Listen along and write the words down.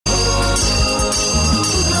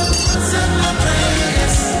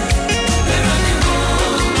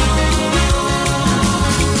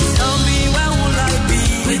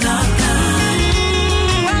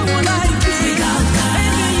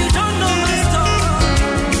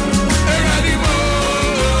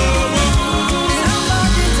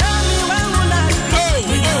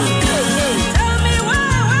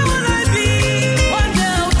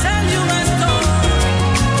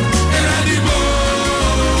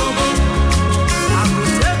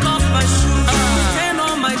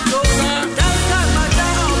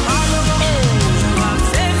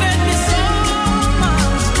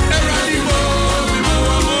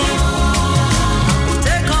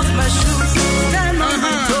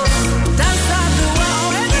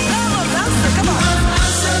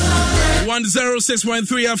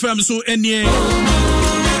106.3 FM so enye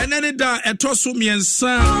enene da etoso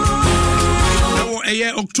miensa ewo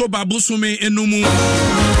eye October busume enumu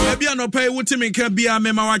ebi anopai wutimi ka bia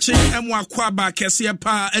mema wache emu akwaba kese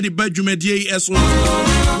pa edi badwumadie eso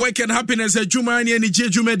work and happiness adwuma ne ani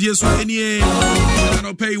jedwumadie so enie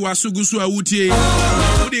anopai wasugusu awutie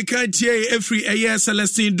udi kan tie every eye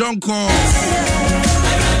Celestine Donko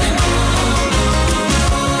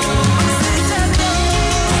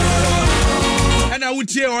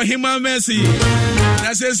Utie or Hima Messi.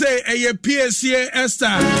 As I say, a PSA Esther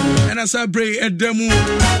and as I pray a demo.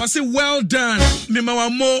 Was it well done? Mimawa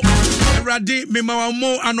mo, Radi, Mimawa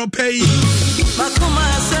mo, Anopay.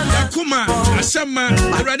 Kuma, Asama,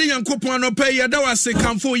 Radi and Kupanopay, Yadawase,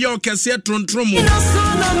 Kamfu York, Casetron Trumo.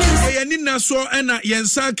 Ayanina so ena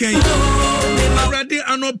Yensake. Radi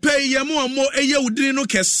Anopay, Yamu, mo, Ayudino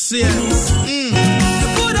Cassia.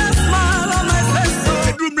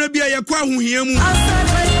 Bia yakwa hu hiamu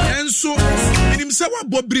enso inimsa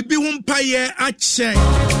wabo bribi hu mpaye ache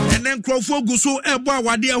enen nkrofo guso ebo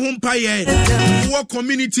awade hu mpaye wo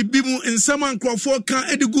community bi mu nsama nkrofo kan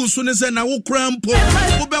edigu so ne se na wo kra mpo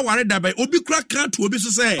wo be ware da bai obi kra kan to obi so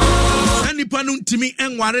se anipa no ntimi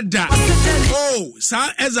enware da oh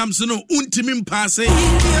sa exams no untimi mpase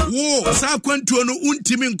wo sa kwantuo no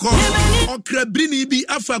untimi nko okra brini bi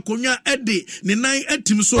afa konwa ede ne nan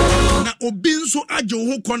atim so na obi nso aje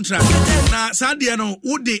ho contract na sadia no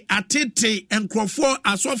wode atete enkrofo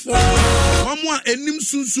asofo omo a enim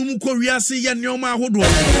sunsum ko wiase ye neoma ahodo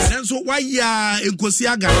nenso waya enkosi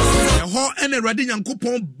aga ho ene Awurade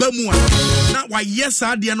Nyankopon bamu a na waye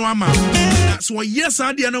sadia no ama na so waye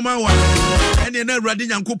sadia no ma wa ene na Awurade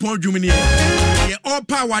Nyankopon dwumini ye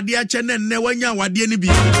opa wade a che ne wanya wade ni bi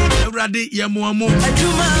Awurade ye moamo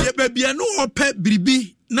ye babia no opa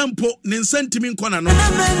biribi nampo ne nsantimi nkona no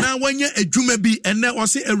na wanya adwuma bi ene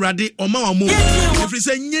ose Awurade oma wa mo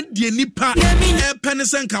efrise nye die nipa e pene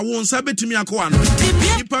senka wo nsa betimi akowa no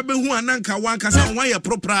nipa behu ananka wanka se won ye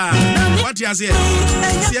propra what ya say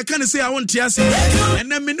se ye kan se a won tia se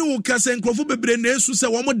ene me ne wo ka se nkrofo bebre na esu se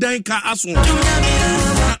wo mo dan ka aso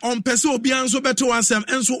on pese obi anso beto asem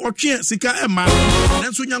enso otwe sika ema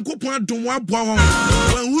enso Nyankopon adom wa boa won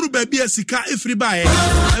wanhuru ba bia sika efri bae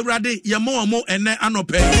Awurade ye mo mo ene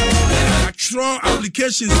anope actual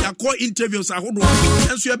applications akọ interviews ahodo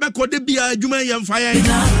enso ye be ko de bia adwuma ye mfa ye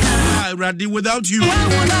Awurade without you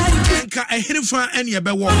nka ehirifa ene ye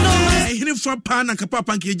be wo ehirifa pa na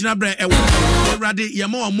kapapa nke gina bra ewo Awurade ye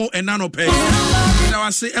mo mo ene anope na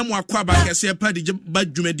wase emu akwaba kese pa de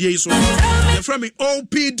badwumadie so ye from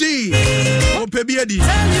OPD OPBD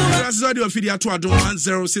that's radio feed to adom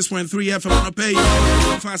 106.3 FM on pay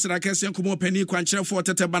fast like kese nkomo pani kwanchere for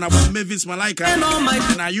tete bana Mavis Malaika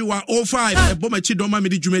na you are 05 ebomachi doma me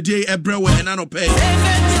di dwumadie ebrewe ena no pay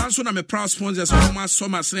so na me proud sponsors ma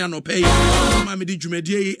soma sene no pay ma me di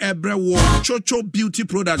dwumadie ebrewe Chocho beauty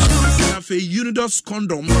products have a Unidos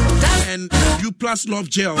condom and U Plus love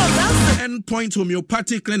gel and point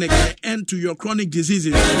homeopathic clinic end to your chronic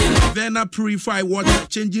diseases Vena purify water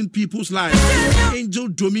changing people's lives Angel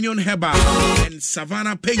Dominion Herbal and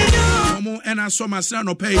Savannah Pink Momo and Asoma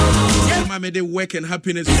Sano Pay ma me de work and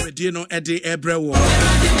happiness with Dino Eddie Ebrewo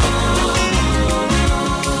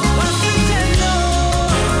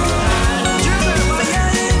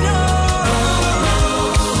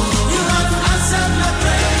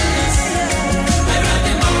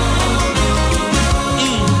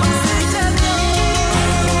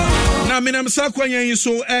Minam sakwanya yin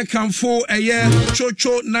so e kanfo eye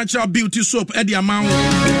Chocho natural beauty soap e dia mawo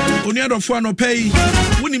oni adofo anopai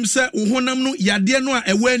wonim se wo honam no yade no a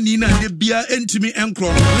ewa ni na de bia entimi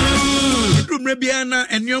enkro idumre bia na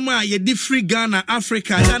enyoma a ye di free Ghana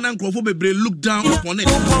Africa Ghana nkrofo bebre look down upon it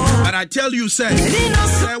but I tell you say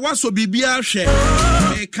waso bibia hwe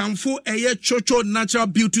e kanfo eye Chocho natural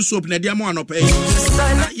beauty soap na dia mawo anopai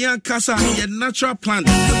na yan kasa ye natural plant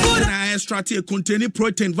na extract containing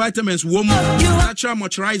protein vitamins natural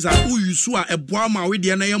moisturizer who use a eboa ma we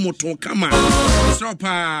de na yemoto kama stop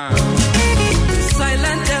silent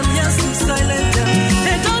them yes silent them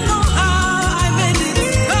they don't know how I made it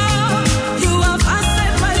go you have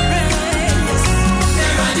answered my prayers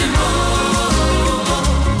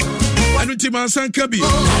anuti mansan kabi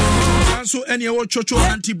so any wo Chocho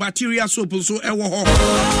antibacterial soap so ewo ho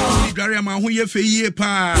idware ma ho ye feyie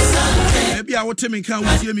pa e bia wo temi kan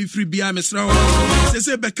wo tie mi free bia mesra wo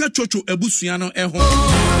se beka Chocho abusua no eho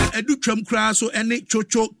edutwam kra so ene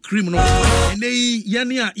Chocho cream no ene ye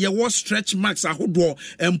ne a ye wo stretch marks ahodo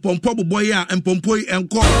empompo boboy a empompo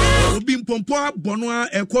enko obi mpompo abono a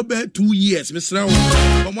ekobe 2 years mesra wo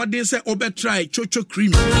omodin se obe try Chocho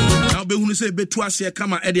cream na obehunu se betu ase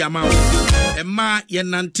kama e de ama Emma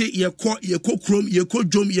yenante yeko krom yeko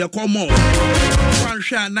jom yeko mo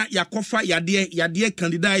wanhwa na yakofa yade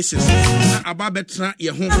candidiasis na ababetra ye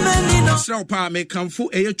ho sra pa me kamfo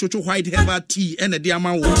eye chocho white herbal tea ene de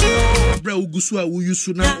amawo bra ugusu a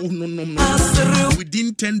uyusu na onnom no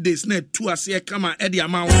within 10 days na tu ase kama e de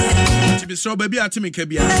amawo tibi sra ba bia atimika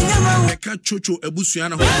bia me ka chocho abusua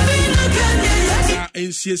na ho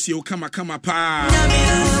ensiesie o kama pa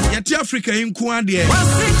yete Africa inku ade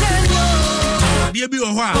bi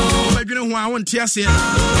ho a obadwene ho a wonte ase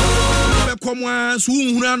be komwa so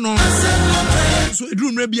unhura no so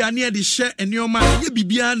eduru mra bia na de hye enioma ye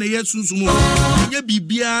bibia na ye sunsumo ye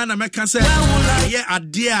bibia na meka se ye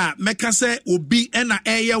ade a meka se obi na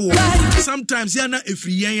eye wo sometimes ya na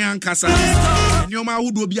efri yen ankasa enioma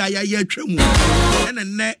hudo bia ya atwamu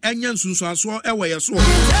ene enya nsunsuaso ewo ye so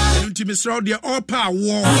ntimi de all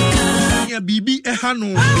power ya bibi eha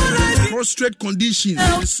no prostrate conditions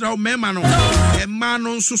sraw mema no ema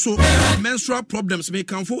no nso so menstrual problems may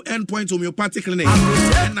come for endpoint homeopathic clinic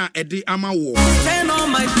na ede amawo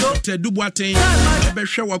te dubuaten be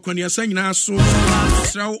hwe wakwani asa nyina so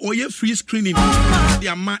sraw oye free screening de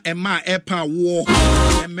ama ema epa wo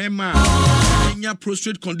mema nya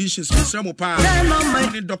prostrate conditions sraw pa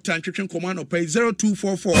ni doctor antwetwen command pay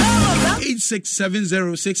 0244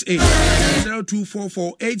 867068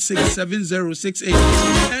 0244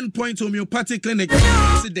 867068 endpoint homeopathic clinic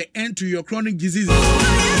is the end to your chronic diseases.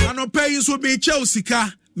 And pay you so be Chelsea.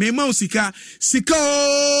 Me sika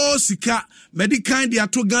medical dia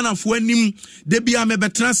to Ghana for anim de bia me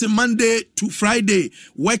betrance Monday to Friday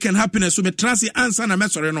work and happiness so me trance answer na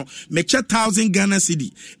mesore no me che 1000 Ghana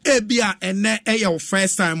cedi e bia ene e your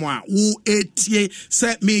first time wa wo etie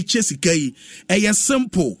se me che sika yi e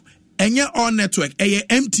simple enye all network e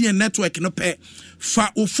MTN network no pe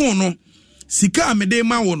fa o phone no sika amede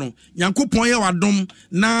ma wo no Nyankopon ye wadom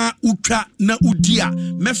na utwa na udia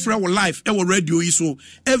mefra wo life e wo radio yi so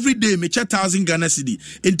every day me che 1000 Ghana cedi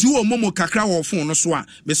enti wo momo kakra wo phone no so a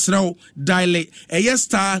me srew dial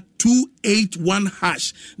star 281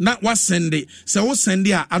 hash na wa send it so wo send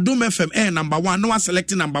it Adom FM number 1 na wa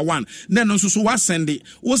select number 1 na no so wa send it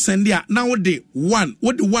na wo de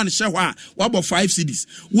 1 share wa bo 5 cedis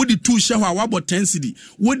wo de 2 share wa bo 10 cedis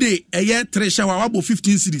wo de 3 share wa bo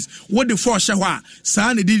 15 cedis wo de 4 share wa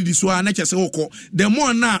sa na di so na chese wo ko the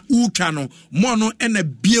more na utwa no more no na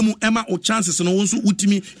biemu ema o chances no wo so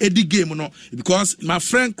utimi edi game no because my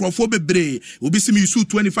friend Crawford bebre obi see me use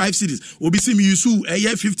 25 cedis obi see me use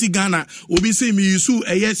 50 Ghana obi say me use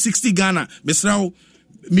 60 Ghana mesrawo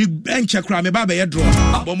me bench kra me baba ye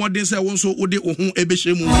draw but modern say won so ode ohun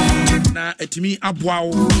ebehye mu na atimi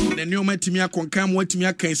aboawo na neoma atimi akonkan mu atimi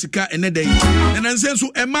akan sika ene dai na nse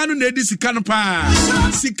so ema no na edi sika no pa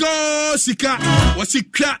sika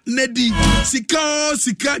wasikwa nedi sika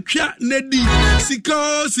twa nedi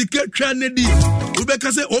sika twa nedi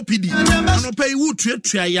ubeka say OPD no pay wu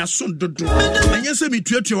tuatua ya so dodo anya say me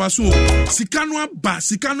tuatua waso sika no aba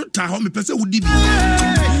sika no ta ho me pese wudi bi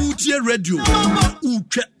utie radio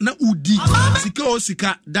na udi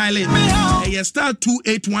sika dial in star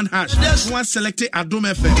 281 hash one select Adom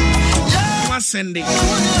FM one send it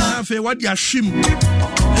afi what ya shim e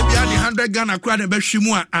bia the 100 Ghana kwa na be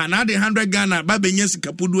hwimu a na the 100 Ghana ba benya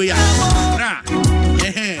sika podo ya ra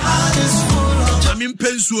amin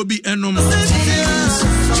pensu obi enom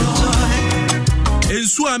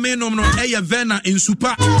ensu amenom no vena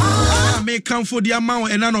ensupa me kamfo dia mawo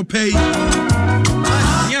enano pay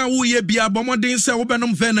ya wo ye bia bomodin se wo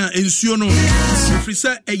benom vena ensuo no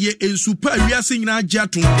frisa eye ensupa wiase nyina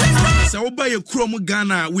agiato se wo ba ye krom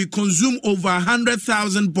Ghana we consume over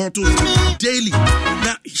 100,000 bottles daily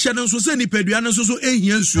na shedan so se ni pedua no so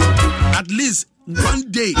ehia nsuo at least one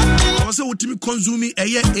day also what me consuming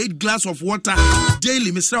 8 glass of water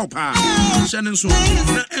daily Mr. Pa shedan so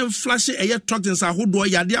na flash toxins ahodo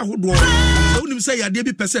yade ahodo onim say yade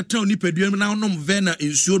bi pese tan ni pedua na nom vena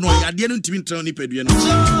ensuo no yade no ntimi tan ni pedua no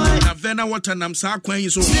na vena water nam sa kwan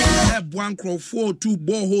so one crop 4 2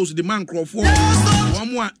 boreholes the man crop 4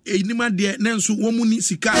 omo a enima de na nso womu ni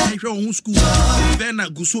sika hwe ohun school vena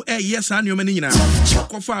guso yes an yoma ni nyina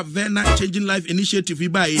kofa vena changing life initiative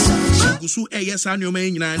ibae guso yes an yoma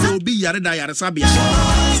ni nyina na obi yare da yare sabia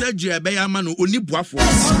surgery be ya ma no oni boafo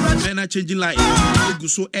vena changing life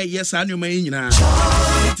guso yes an yoma ni nyina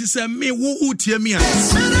it is me wo utie mi a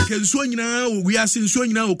ke nso nyina oguase nso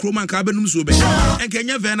nyina okroma nka benum so be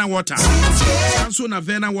enkenya vena water so na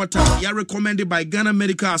vena water ya recommended by Ghana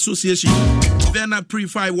Medical Association. Vena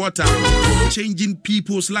purified water, changing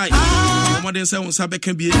people's life. Modern say on sabe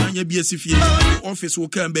can be anya bi asifie office wo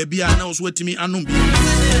kan ba bia na so watimi anom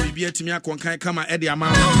bi atimi akonkan kama e de ama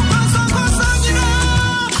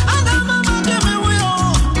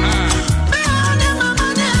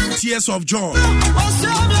Tears of Joy.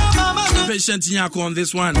 Patient Nyako on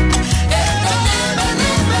this one.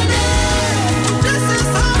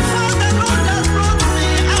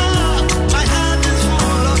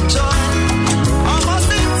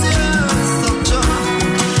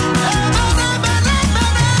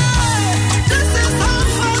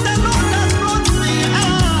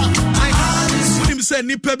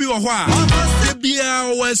 Nipa bi wo ho a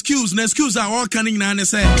bia o excuse are all canning na ne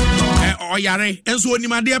say oyare enso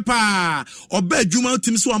onimade pa oba adwuma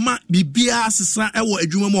tim so ma bibia asesa e wo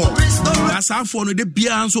adwuma mo asafo no de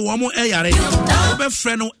bia enso wo mo eyare oba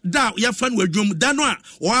frɛ no da ya fa no adwum da no a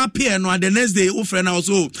wo appear no the next day wo frɛ na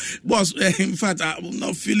also boss in fact I'm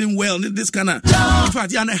not feeling well this kind of in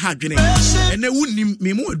fact ya na hadwene ene wunnim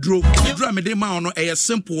me mo aduro me de ma no e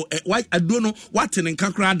simple why aduro no what in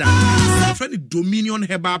kakra da friend Dominion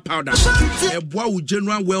herbal powder eboa wo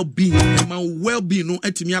general well-being well-being no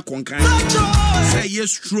atimi akonkan say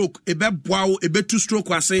yes stroke ebe boa wo ebe two stroke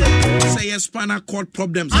ase say yes spinal cord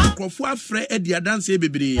problems krofo afre e dia dance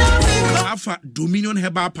bebere afa Dominion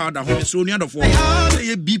herbal powder ho so oni adofo say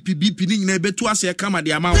ye BP ni nyina ebe to ase kama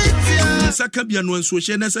de ama saka bia no nso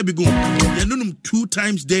hye na sa bigu ye nunum 2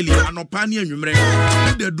 times daily anopa ne anwumre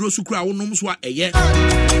de duro su kura wo nom so a eye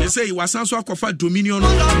say wasan so akofa Dominion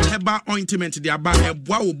herbal ointment de aba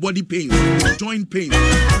eboa wo body pain joint pain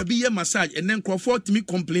be ye massage and then crofort me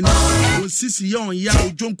complain o sisi ye on ya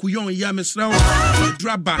ojonku ye on ya mesra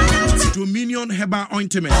draba Dominion herbal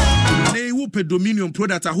ointment na ewu pe Dominion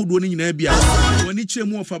product ahodo ni nyina bia woni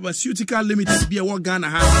chemu of pharmaceutical limited bia wo Ghana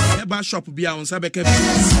ha herbal shop bia on sabeka bi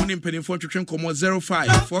woni mpedinfo twetwen komo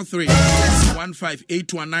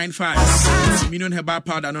 0543158195 Dominion herbal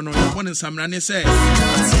powder no one in samra ne say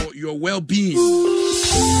for your well-being.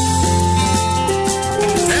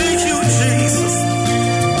 Thank you, Jesus.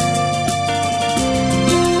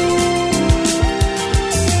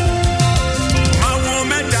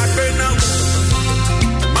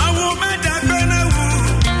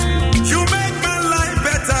 You make my life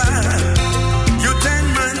better. You turn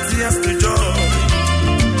my tears to joy.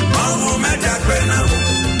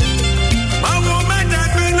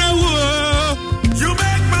 You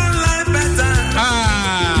make my life better.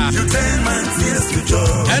 You turn my tears to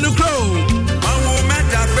joy. And you grow.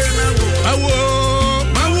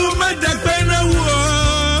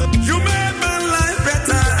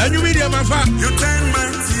 You turn my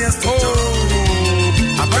tears to joy.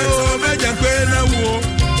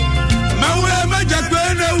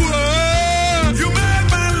 You make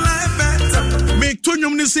my life better. Me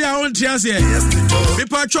tunyum ni se a on tias here. Me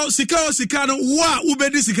pacho sika no wa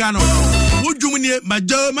ubedi sika no. Wudwum ni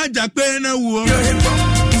maja pe na wo.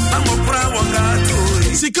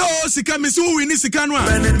 Sika me se wo ni sika no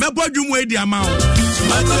a. Me bodwum we di ama wo.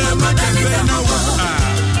 Maja pe na wo.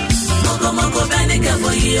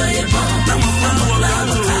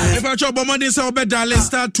 If I chop Bomadi say obe dial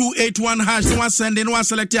star 281 hash no send in one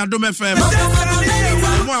select Adom FM.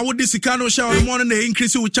 Mo would this Sikano show the morning they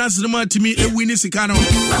increase your chances no to me e win Sikano.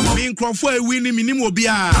 Me nkrofo e win minimum obi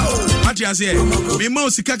a. What you say? Me mo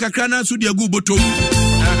sika kakra na so dia gu botom.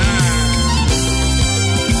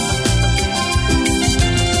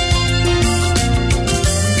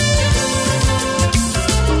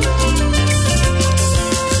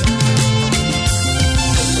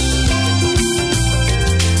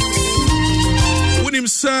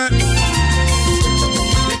 Sir,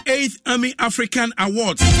 the 8th Emmy African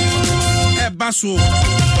Awards. Ebaso,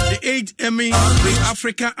 the 8th Emmy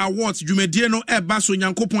African Awards. Jumedieno Ebaso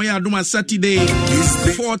Nyankopon ya aduma Saturday,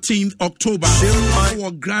 14th October. Our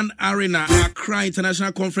Grand Arena, Accra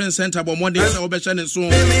International Conference Center. But Monday, Obeshan and so.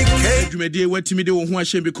 Jumedie wetimi de wo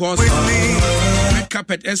ashe because red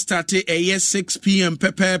carpet started at 6 p.m.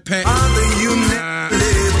 Pepe.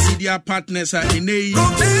 Media partners are in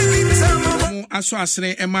Aso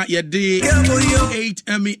asene ema yede 8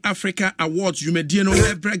 Emmy Africa Awards Jumedie no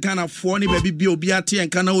ebre Ghana for ni baby bi obi ate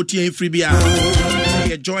enka na oti en free bia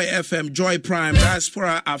Joy FM Joy Prime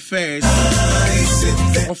Diaspora Affairs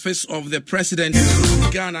Office of the President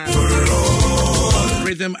Ghana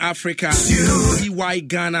Rhythm Africa EY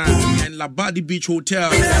Ghana and Labadi Beach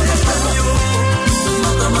Hotel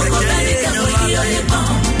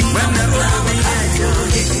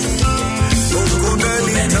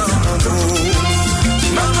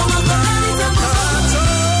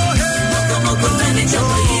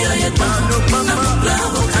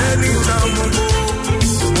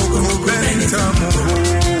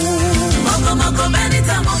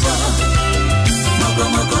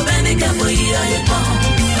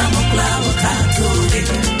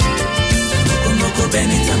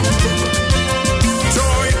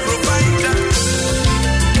Joy provider,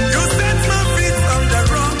 you set my feet on the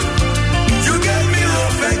rock.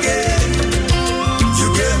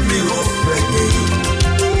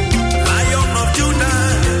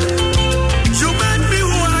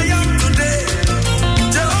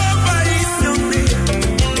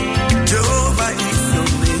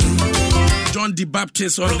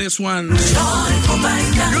 Baptist on this one.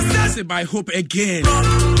 Say by hope again.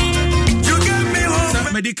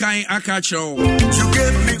 Medikai Akacho.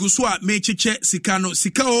 Guswa mechiche sikano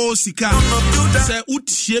sika o sika. Say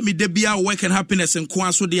utie mi debia work and happiness and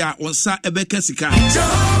kwanso dia onsa ebeka sika.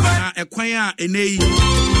 Na ekwanya enei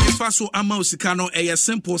faso ama sikano eye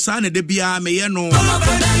simple sa na debia meye no.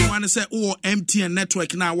 One say o MTN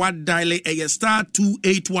network na wa dial eye star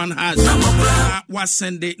 281 hash. Wa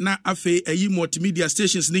send na afe eyi multimedia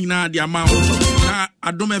stations ni na the amount. Na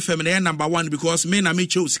Adom FM na number 1 because me na me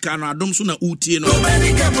cho sikano Adom so na utie no.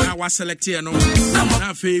 Na wa select here no.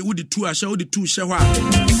 Na fe wo di 2 asha wo di 2 sha hwa.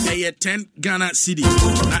 Eye 10 Ghana cedi.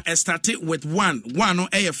 Na started with 1 no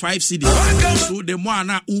eye 5 cedi. So the more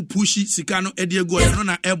na u pushi sikano edi ego no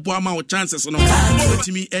na ebo ama o chances no.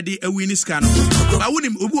 Otimi edi ewini sikano. Ba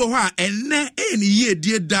wonim obi wo hwa enne eni ye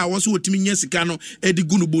die da wo so otimi nya sikano edi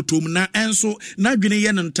gunu botom na enso na dwene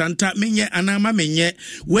ye no ntanta menye anama menye.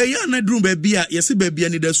 We ya na drum ba bia yesi ba bia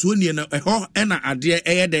ni da so nie na eho ena ade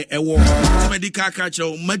eye de ewo. Medical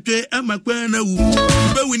catcher matwe amakwa na wu.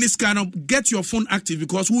 Be win sikano get your phone active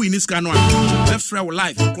because who in sikano a frɛ wo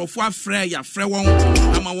life crofo afrɛ ya frɛ won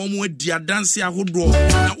ama won mu adi dance ahodo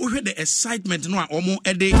na wo hwɛ the excitement no a omo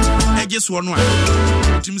ede eje so no a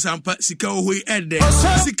tim sampa sika ohoi ede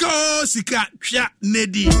sika twa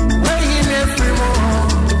nedi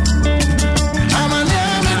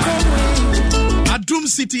Adom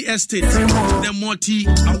City Estate, the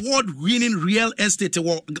multi-award-winning real estate of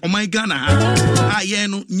my Ghana.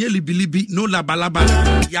 No nyeli bilibi no labalaba.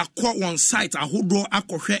 Yakwa one site ahodo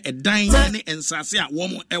akɔhwɛ ɛdan ne nsase a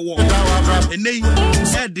wɔn ɛwɔ. Ene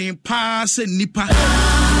ɛden pass nipa.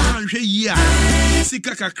 Anhwɛ yia.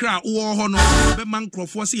 Sika kakra wo hɔ no be man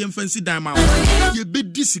nkrɔfoɔ se yɛmfansi dan ma. Ye be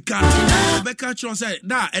di sika. Be ka kyerɛ sɛ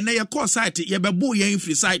da ene ye call site ye be bo ye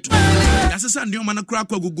free site. Yasesa nneɛma no kra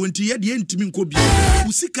akɔ gugu nti ye de ntimi nkɔ bi.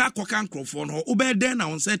 Usika akoka nkrofo no obeden na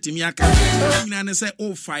wonsa timi aka nyina ne se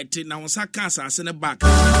o fight na wonsa ka asase ne back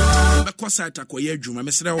be kosite akoye adwuma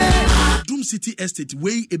mesre wo Adom City Estate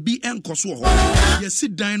we ebi enkoso ho yesi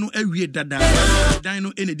dan no awie dada dan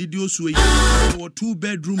no enedidi osuo yi 2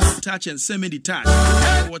 bedroom detached and semi detached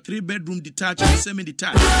or 3 bedroom detached and semi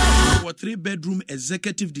detached or 3 bedroom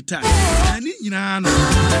executive detached ani nyina no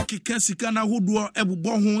kika sika na hodo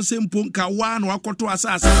ebobɔ ho sempo nka wa na akoto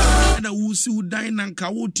asase na wusi udan na nka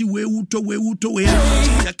woti we wuto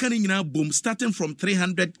yakani nyina boom starting from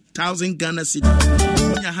 300,000 Ghana cedi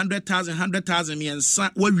 100,000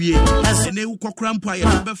 miensa wawie ene ukokra mpa ye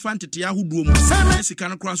be fantete ahodo mu sika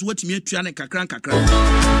no kra so watimi atua ne kakra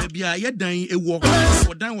bia ye dan ewo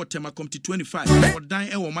wodan wotema community 25 wodan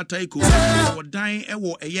ewo mataiko wodan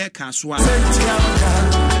ewo eye kasoa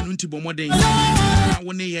nunti bomoden na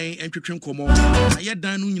woni yen entwetwe nkomo ye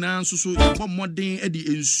dan no nyina nso so bomoden edi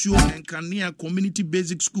ensuo enkanea community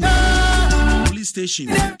basic school police station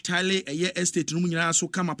tale eye estate no nyina so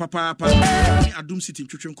kama papa Adom City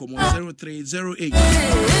twetwe nkomo 0308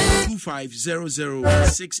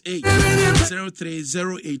 250068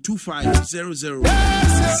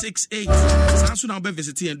 0308250068 sanso na be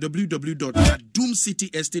visit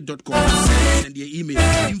www.adomcityestate.com and your email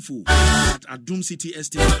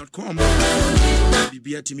info@adomcityestate.com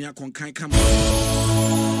bibia timi akonkan kama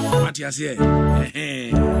Matias here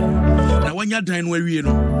na wanya dan no awie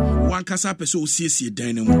no wankasa pese osiesie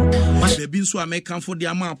dan no mu bebi nso American for the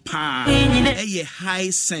ama pa eye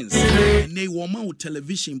high sense ne woma o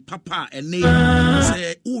television papa ene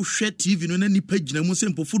say o hwe TV no na nipa gina mu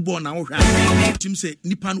sempo football na o hwa tim say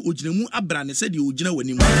nipa no ogina mu abra ne say de ogina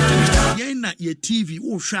wani mu yen na ye TV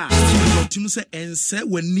o hwa tim say ense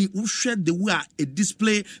wani o hwe the way a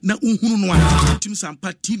display na unhunu no a tim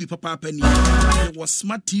sampa TV papa ni there was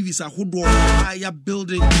smart TVs ahodo higher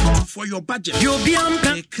building for your budget you be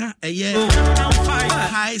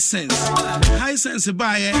high sense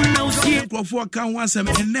by crofo kan wansem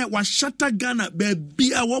ene wa shatter Ghana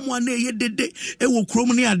baby a wo mo na ye dede e wo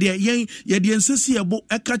krom ne ade yen ye de ensesi ebo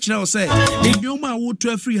e ka kire o say the new man wo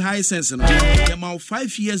to free high sense no the ma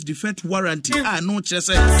 5 years defect warranty no kire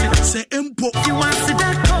say empo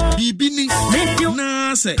bibini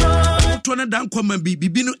na say to na dan kwama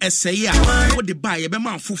bibi no eseye a wo de ba ye be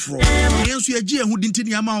ma foforo yenso ye gi ehudi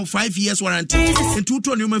ntini ama 5 years warranty ntu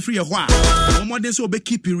to ne ma free ho a wo modern say be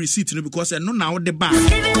keep receipt no because no now the bar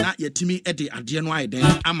na yetimi e de ade no aiden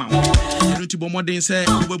ama wo no ti bomodin say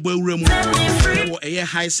obebo awura mu wo eye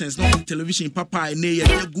high sense no television papa na ye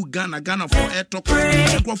good Ghana for air talk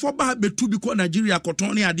for ba betu bi ko Nigeria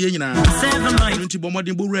koton ne ade nyina no ti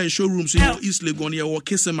bomodin bo wura showroom so East Legon ye wo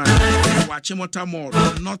Kesema wo Achimota Mall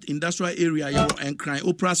North Industrial Area ye wo Enkran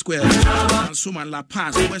Opera Square and so man La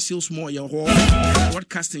Paz West Hills Mall ye ho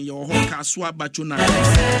broadcasting ye ho Kaswa Bachuna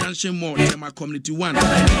Junction Mall Tema Community 1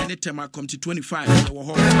 and Tema Community 25 ye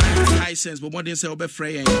ho high sense but modern say obe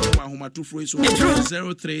frey en wa homa to free so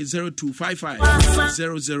 030255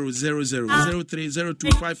 0000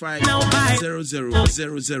 030255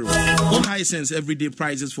 0000 high sense everyday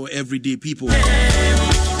prices for everyday people.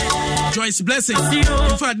 Joyce blessing. In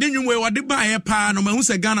fact, then you were the buy a pan no man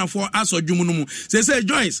say Ghana for us or Jumunumu. Say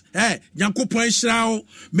Joyce, Yankopon Shao,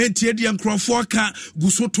 Metiedi and Crawforka,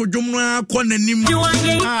 Gusoto Jumna, Konenim.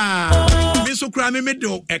 Miss Okrami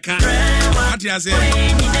Medo, Eka. What you say?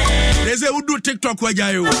 They say who do TikTok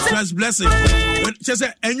where you Joyce blessing. She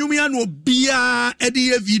say, and you will be a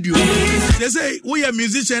video. They say, we are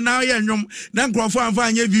musician now, and you then Crawford and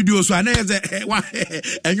find your video. So I never say,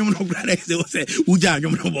 and you know, they say, Uja, you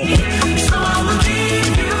know. So I will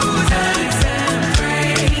give you thanks and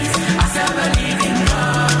praise. I serve a living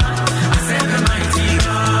God. I serve a mighty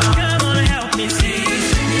God. Come on, help me see.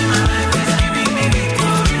 My life is giving me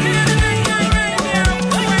victory.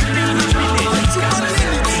 So I will give you thanks and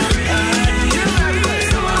praise.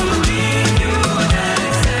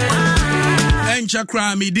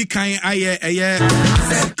 Chakra me di kan aye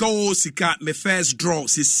go sika me first draw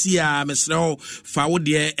sisia me slow fa wo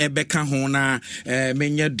de ebeka ho na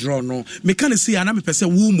menye draw no me kan see ana me pese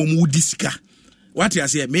wo mom di sika what you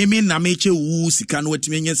say me na me che wo sika no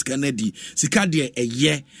watime nya sika na di sika de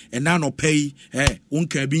eye na no pay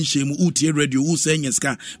wonka bi nhye mu utie radio wo se nya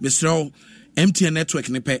sika me slow MTN network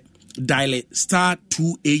ne pe dial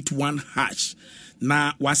 *281#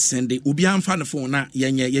 na wasende ubia mfa no phone na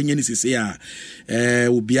yenye ni sese a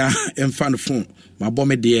ubia mfa no phone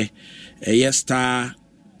mabome de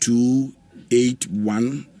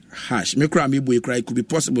 *281# me kra me boy kra it could be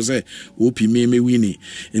possible say opi me wini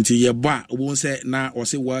nti ye ba won say na o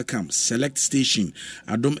say welcome select station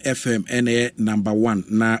Adom FM na number 1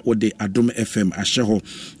 na ode Adom FM ahye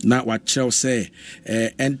na wa chew say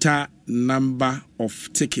enter number of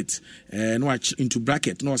ticket no into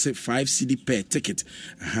bracket no say 5 cedi per ticket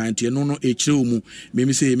and no echire mu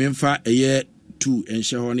me say me mfa 2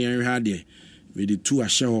 enhye ho ne enhwe ade we the 2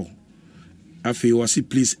 ahye afi was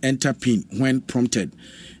please enter pin when prompted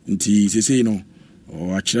nti say no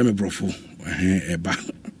o akire me brofo eba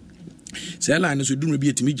say la no so dum bi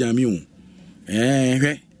etimi jame o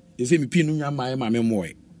hwe say me pin no nya mai ma me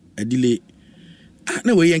moy adile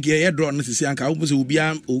na we yanke ye draw no sisi anka wo se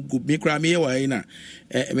obia me kra me ye wa na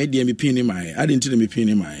me de me pin ni mai ade nti me pin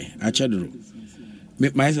ni mai a chedro me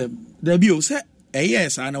mai say da bi o say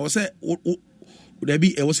yes ana wo say da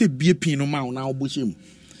bi e wo say bie pin no ma na wo bochim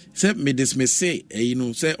say me dismiss say you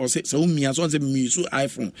know say o say so me so say me use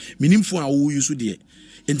iPhone minim phone a wo use de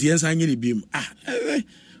enti yensa anye ni biem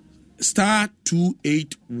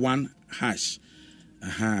 *281#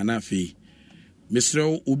 na fe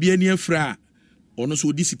Mr. obi ani afra ono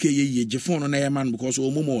so di sike ye je phone no na man because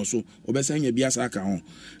o momo so obesanya bia sa aka ho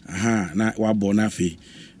na wa bo na fe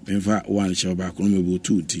memfa one show back no me bo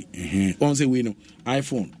 2 ti on say we no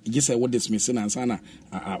iPhone just say what this me say na sana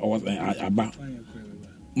aba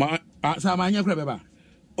ma sa ma anya kra beba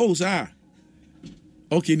oh sir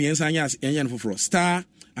okay ni ensa anya enya no for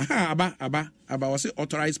aba was say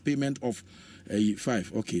authorized payment of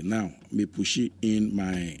 5 okay now me push it in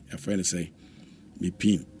my friend say me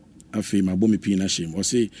pin afi my bomb pin na shame or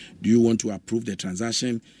say do you want to approve the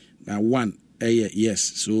transaction now 1 yes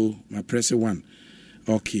so my press 1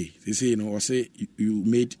 okay they say or say you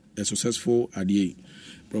made a successful idea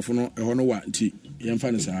profono hono wa nti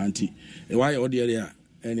yemfa ne sa anti why all the area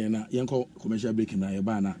ene na yenko commercial break na ye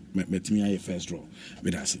ba na metimi aye first draw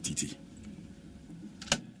with that titi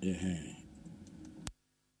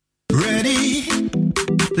ready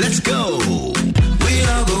let's go we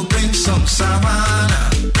all go bring some savannah.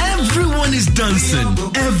 Everyone is dancing,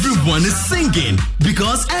 everyone is singing,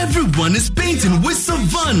 because everyone is painting with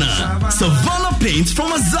Savannah. Savannah paints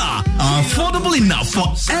from Azar are affordable enough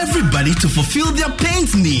for everybody to fulfill their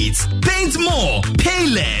paint needs. Paint more, pay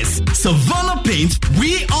less. Savannah paints,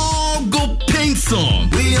 we all go paint some.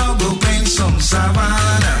 We all go paint some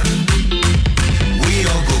Savannah. We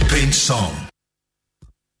all go paint some.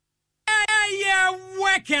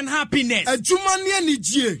 Work and happiness. A Jumania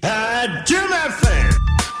Nijie. Jim FM.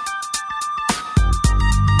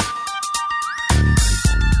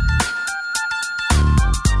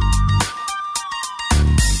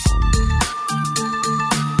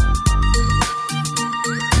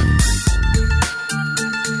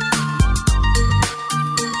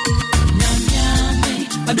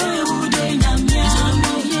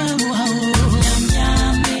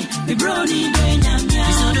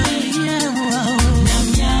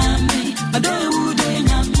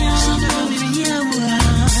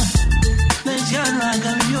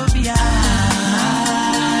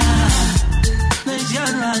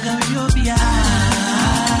 Ethiopia.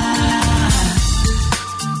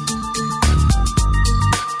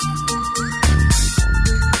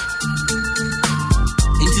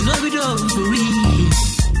 Into no be done for real.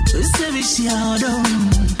 Service ya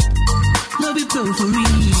no be pro for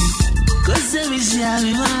real. Cause service ya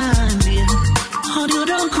me man. How do you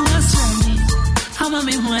don't cross me? How am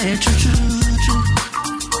I my true.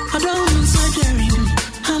 I don't surgery.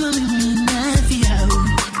 How am I nephew?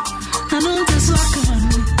 I don't just walk on.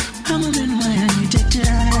 How am I my judge?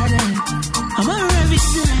 I'm a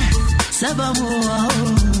revision. Sabamo.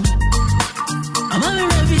 I'm a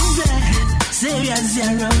revision. Serious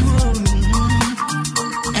zero.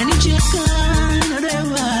 Any chicken or the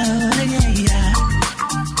world, yeah.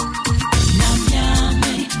 Yum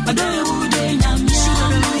yummy, I don't know who they yum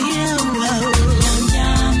yummy, yum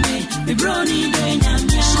yummy, me brownie they yum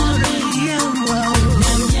yummy, yum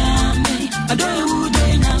yummy, I don't know who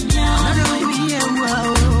they yum yummy, yum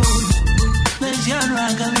let's go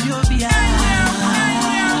rock up your beer.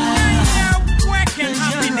 Working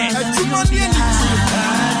happiness.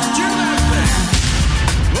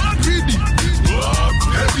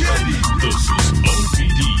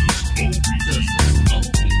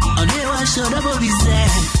 Shut up, be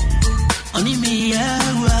sad. Only me,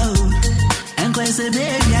 wow. And quite a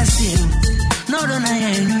baby, I still. No, don't I?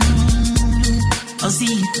 Oh,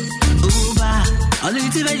 see, Uba. Only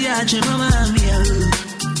to be a chimama,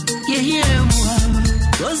 yeah, wow.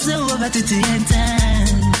 What's the over to the end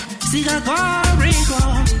time? See, I call, break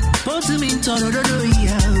off. Put to me, Toro,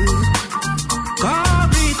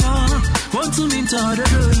 Put to me, Toro,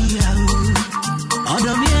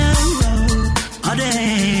 Other me, other.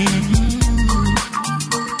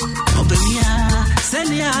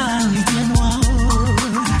 Senya,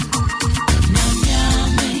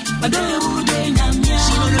 I don't know who they nyamya.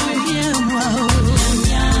 She don't know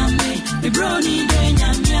nyamya. Me brownie they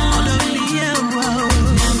nyamya.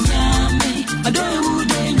 I don't know who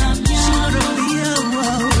they nyamya. She don't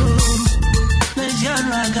know. Let's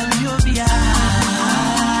genre Ethiopia.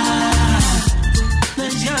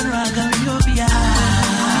 Let's genre Ethiopia.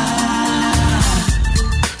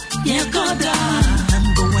 Yeah, Koda.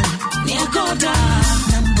 Nekoda,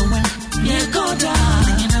 number one. Nekoda,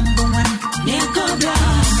 number one. Nekoda,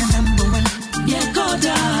 number one.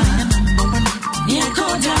 Nekoda, number one.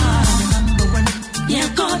 Nekoda, number one.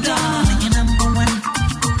 Nekoda, number one.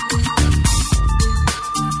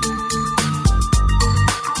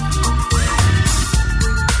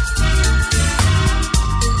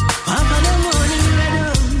 Papa the morning red,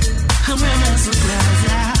 I'm running so close.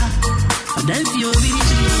 I don't feel really.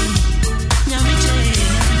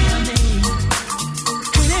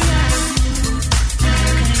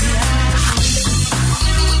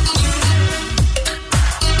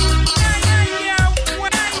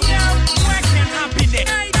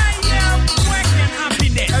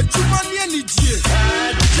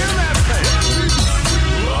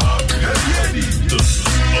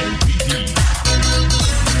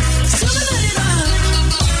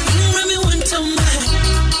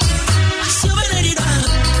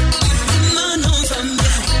 No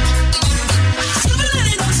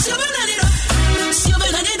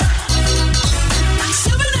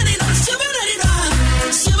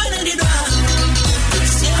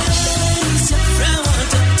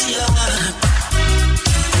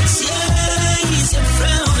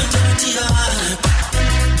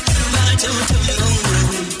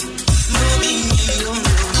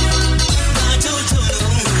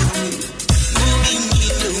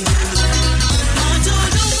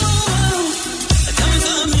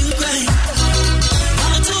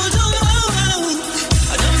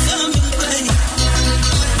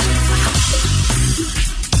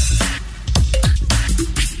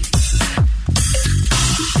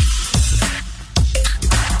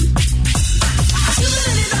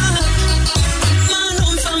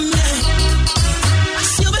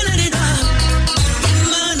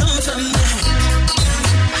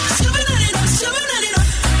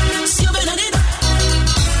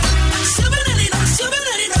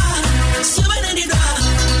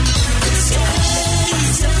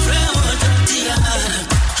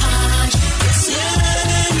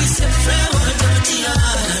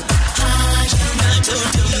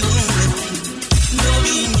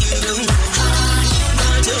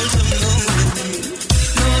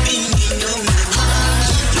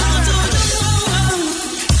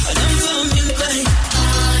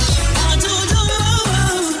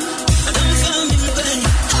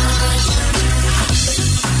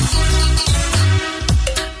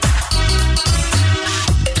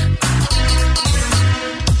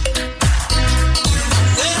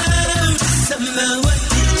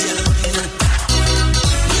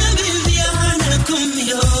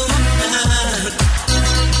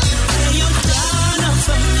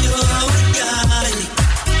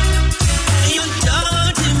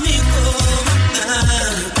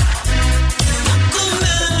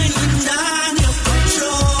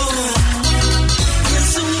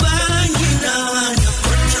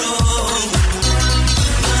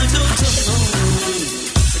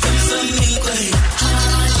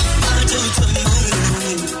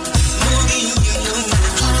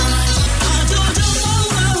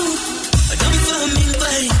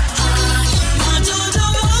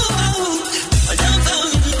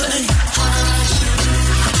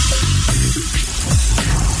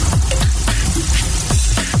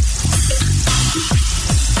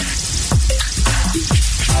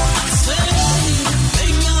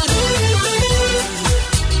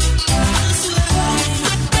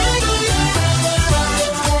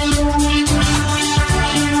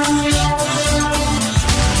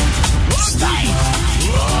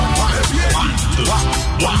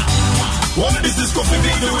This is Coffee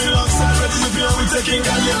Big doing alongside Reggie Vivian. We taking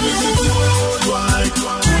Ghanaian music worldwide. To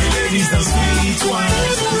the ladies and sweet wine.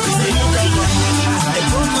 This ain't no kind of I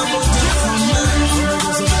brought my body from man.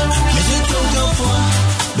 Me did don't go for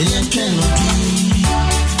Billion Kennedy.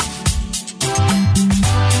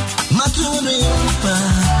 Maturi Umpa.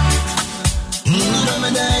 No me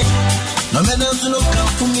die. No me dance no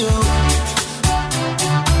come from you.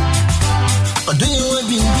 But do you want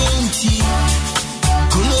to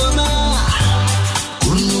Kunuma,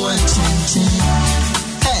 Kunua Chinche.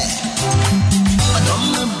 Hey, I don't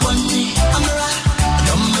know Bonnie, Amara, I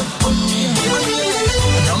don't know Bonnie,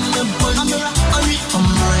 I don't know Bonnie,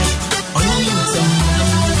 Amara, only some.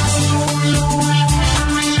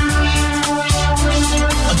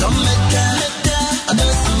 I don't make that, I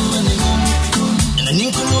don't so many. And I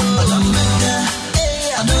need to know, I don't make that,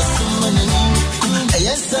 I don't so many.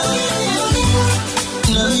 Yes, I love you.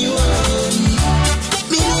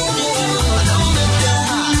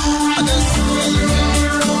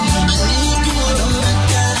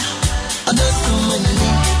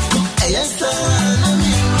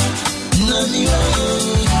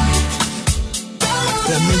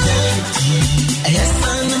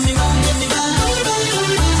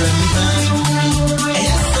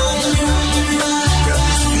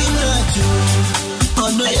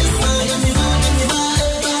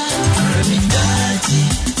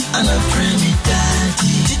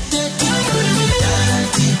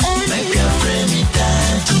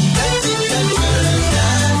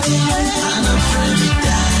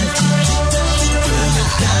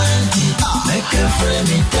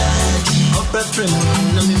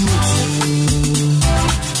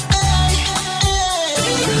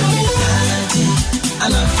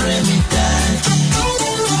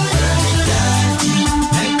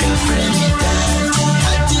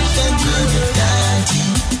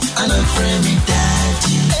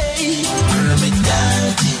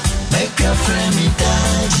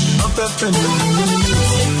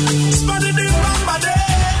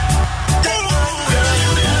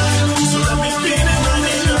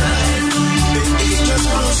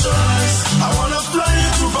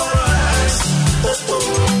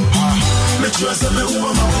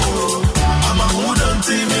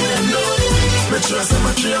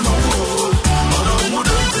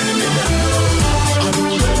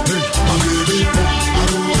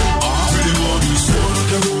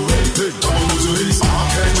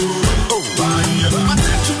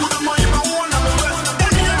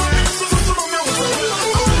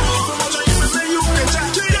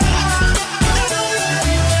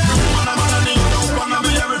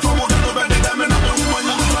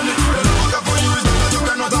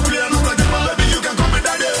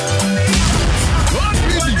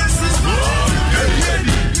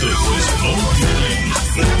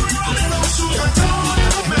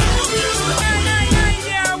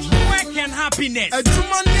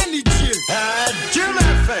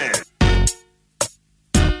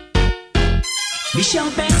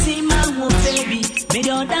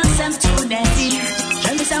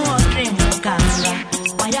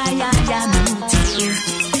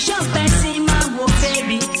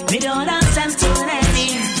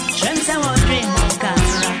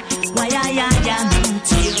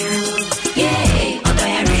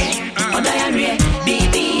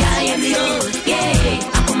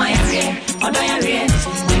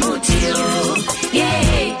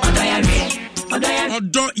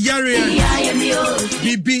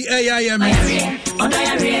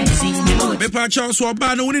 So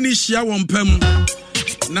about no one is here one pem.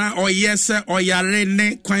 Now, or yes, or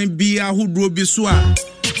yarene, quine be a who drove be swa.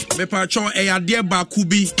 Mepacho a dear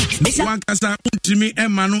Bakubi, one casa to me,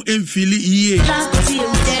 and Manu and Philly ye.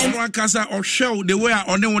 One casa or show the way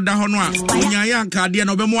on the Honwa, Yayan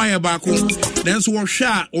Cardian of Bemoya Baku, then so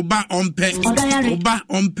sha oba on pe, oba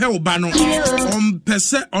on pe obano, on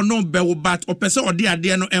pese or no bell bat, or pese or dear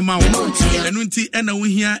no amount, and unti and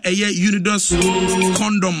we hear a Unidos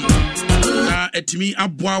condom. Etimi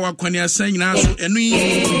aboa kwani asan na so enu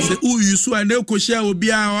se uyusu a na koshia obi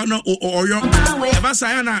a no oyo eba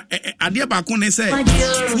saya na ade ba ko ne se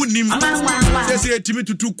wunim se etimi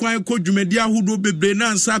tutu kwan ko dwumadi ahodo bebre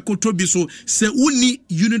na nsa kotobi so se uni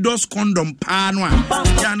Unidos condom pa no a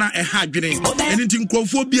ya na ha dwene eni nti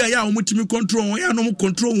nkrofo bi a ya omutimi control ya no mo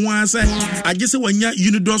control ho ase agese wanya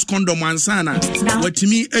Unidos condom ansa na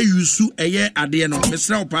watimi ayusu eye ade no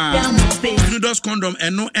mesra pa Unidos condom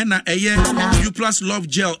eno ena eye U plus love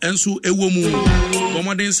gel and so a woman.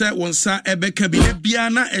 Woman said one sa ebeka bia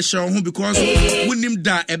na ehye ho because wunim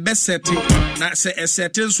da ebe setting na say a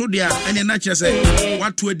setting so dia and na che say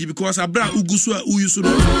what to di because abra ugusu a uyusu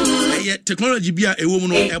no technology bia e woman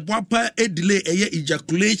no eboapa e delay eye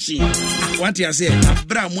ejaculation what you say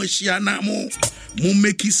abra mo hia na mo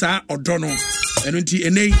meki saa odo no eno nti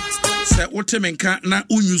enei se wotemenka na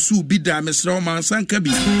unyusu bi da mesra o mansanka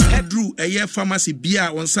bi edru eye pharmacy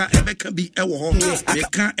bia wonsa ebeka bi ewo ho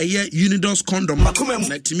meka eye Unidos condom na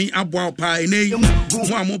timi aboa pa enei mo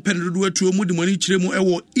amo pendodo atuo mu de moni kire mu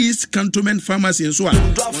ewo East Cantonment Pharmacy nso a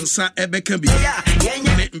wonsa ebeka bi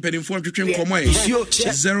mpenimfo twetwe nkomo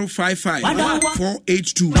 055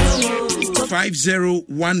 482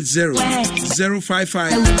 5010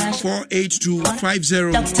 055 482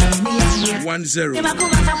 5010.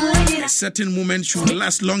 A certain moment should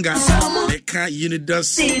last longer. They can't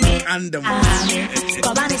Unidos and them.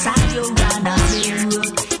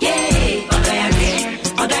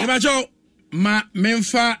 Ma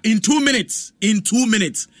menfa in 2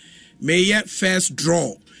 minutes. May ye first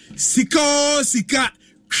draw. Sika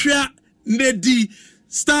kra nedi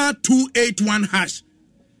star 281 hash.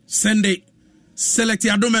 Sunday select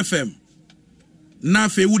Adom FM. Na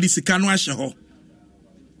fe wudi sika no ahye ho.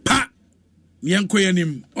 Pa Yanko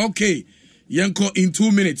yanim. Okay. Yanko in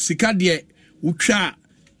 2 minutes. Sika de utwa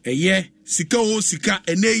eye sika o sika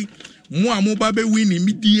enei mo amoba be wini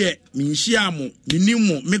mi die mi nhia mo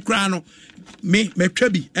minimo me kra no me metwa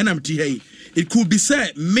bi enam ti hei. It could be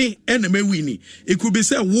say me and me winning. It could be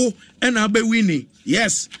say wo and I be winning.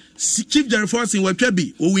 Yes. Chief Jerry Forcing watwa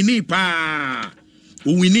bi o winning pa.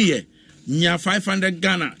 O winning nya 500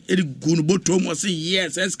 Ghana eri gunu boto mo say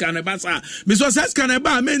yes escan basa me so escan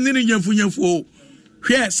ba me ni nyamfu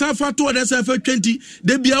hwe safa to de safa 20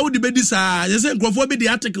 de bia wo de bedi sa ye say nkrofo bi de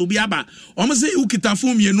article bi aba o mo say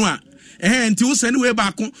ukitafo mienu a enti wo sene we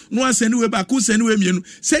ba ko no asene we ba ko sene we mienu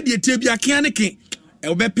say de tie bia kan ne ke e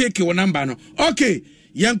wo be pick wo number no okay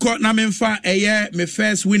Yanko na memfa eye me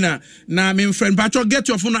first winner na me friend Pacho get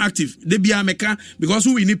your phone active de bia meka because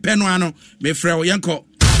we need pen ano me friend Yanko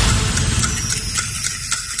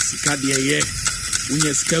sika de ye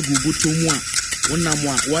unya sika gubuto mu a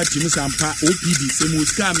wonamwa wati musampa OPD se mu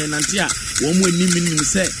sika menante a wo mu anim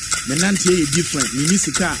se menante ye different ni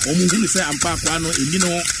sika wo mu hunu se ampa kwa no eni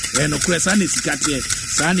no no kresa ne sika te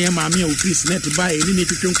sa ne ma me office net ba eni ne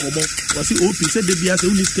twetwe nkomo wo se OP se de bia se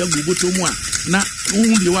uni sika gubuto mu a na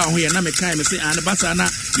wo de wa ho ye na me kan me se an basa na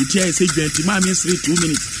utia se dwanti ma me 2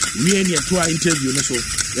 minutes we ne to interview no so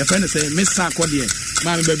your friend say Mr. Akode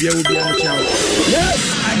ma me ba bia wo bia no chia. Yes,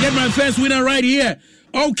 I get my first winner right here.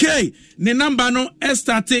 Okay, the number no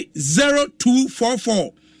start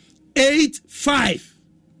 0244 85.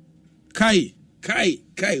 Kai.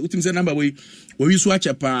 Utim say number we use watch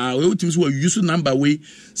up. Utim say we use number we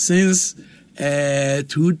since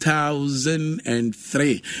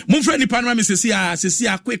 2003. Mon friend ni panama me say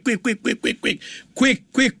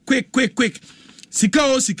quick. Sika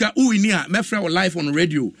uwini a mefra wo live on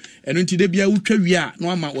radio eno nti de bia utwa wi a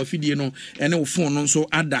no ama wafidie no ene wo phone no so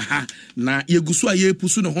ada ha na yegusu a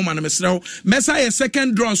yepusu no homa na mesrawo mesa ye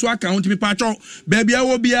second draw so account mi pacho bia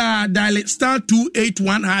wo bia dial star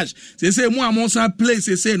 281 hash say mu amonsa play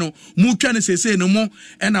say no mu twa ne say no mo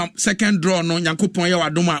ena second draw no Nyankopon ye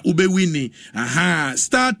wadom a ube winni aha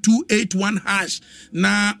star 281 hash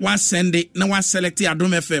na wa send it na wa select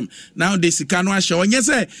Adom FM now de sika no ahye onye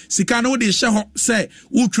say sika no de hye ho say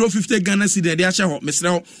utro 50 Ghana cedi de ahye ho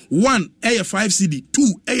mesrawo 1 aya 5 cedi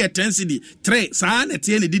 2 aya 10 cedi 3 saa na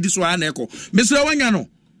tie ne didi so a na eko mesrawo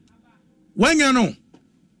wanya no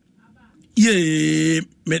yeah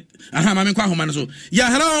aha mama kwa homa no so yeah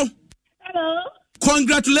hello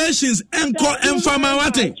congratulations enko enfama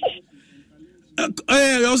wate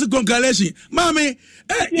also congratulations mommy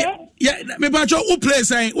yeah me bacho who play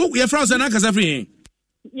saying who your friends and akasa free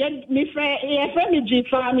yeah me friend me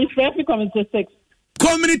G5 me friend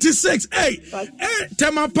community 6 hey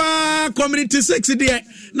temapa community 6 there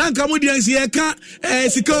na nkamu dia nsi e ka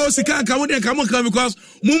sika nkamu dia nkamu because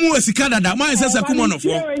mumu sika dada man sesa kumonofo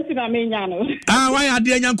why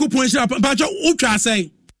ade Nyankopon hira bacho utwa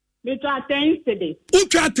say me twa 10 cedi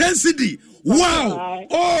utwa 10 cedi wow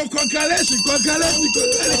oh congratulations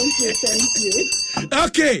thank you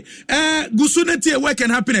okay gusuneti work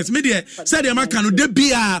and happiness me there said the man de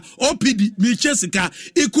bia OPD me chesika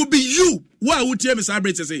it could be you wa wutie me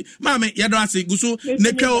celebrate say mama ya do ase gusu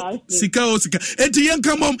nekwa sika enti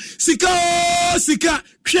yenka mom sika hwa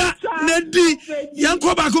nedi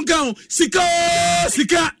yanko ba kun kan sika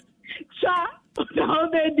cha no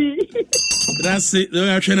baby that's it do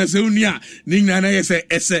ya chena se unia ni nyana yese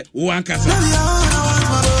ese wo ankasa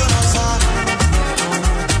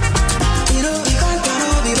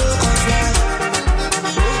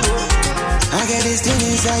I get this thing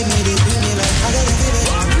inside me, they feel me like I got a feeling.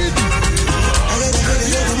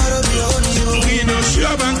 Tomorrow be only you. We know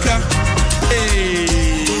sure banker. Hey,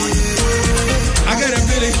 I got a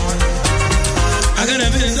feeling.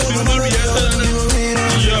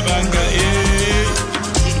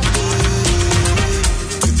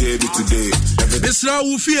 Mesra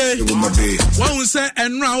Ufie. One say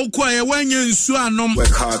and now quiet when you swanum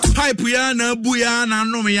pipe yana buyana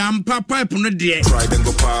no me ampa pipe no dear.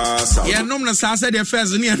 Yeah, no, I said the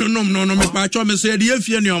first near no me patch me said the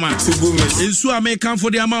Fia Noma. In Sua may come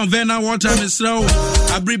for the amount of Vena water, Mesra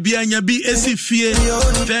Abribianya be AC Fie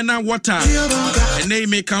Vena water. And they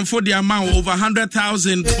may come for the amount over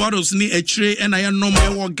 100,000 bottles near a tray and I know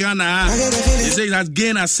my Ghana. They say it has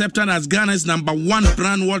gained acceptance as Ghana's #1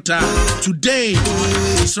 brand water. Today,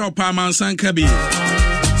 Mr. Palman Sankabi,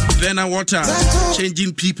 Vena water,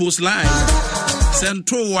 changing people's lives.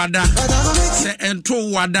 Sento wada,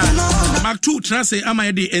 Mark 2 translate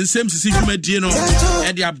Amadi and same Sissy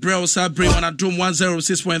Eddie Abreu Sabre on a Dome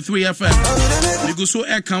 106.3 FM. We go so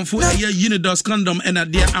air come for a Unidos condom and a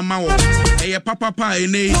dear Amao. A papa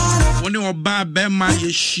in a one or bar Bema,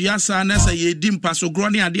 Shiasa Nessa, ye dimpa so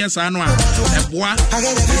growing idea Sanwa. A bois,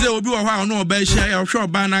 there will be a while no by share or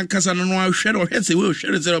short banner Casano shadow heads, he will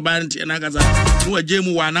share zero band and Agaza. No a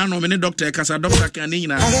Jamu Wana, no many doctor Casa Doctor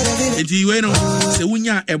Canina. It you know. Se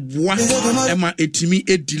wunya ebwa ema etimi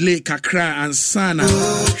edile kakra ansana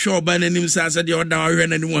sure ba nanim sa de oda ohwe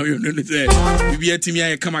nanim ohwe no se bibi etimi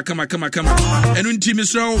aye kama enu ntimi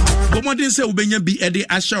sro bo modin se ubenya bi ede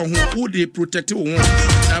ahya ho wo de protect wo ho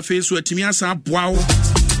na face so etimi asa aboa wo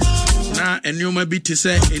na enuma bi te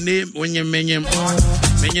se ene menyem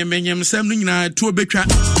sem no nyina to betwa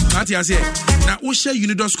ati ase na wo share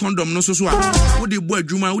Unidos condom no so a wo de bo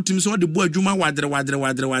adwuma wo tim so wo de bo adwuma wadre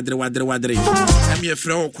am ye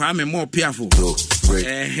frɛ wo kwa me mo piafo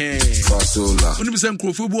oni bisem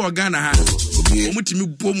krofo bo Ghana ha o mutimi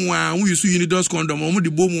bomu a wo yusu Unidos condom o mu de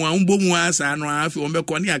bomu a asa no afi o be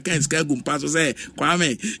kɔ ne akan ska gumpa so sɛ kwa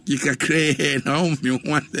me kikakre na o mi ho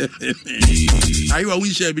ayi wa wo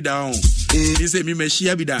share bi da ho ni se mi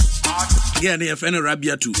machia bi da ye na ye fɛ no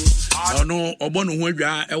Rabia tu ono obo no ho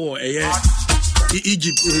adwa e wo eye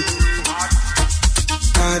Egypt.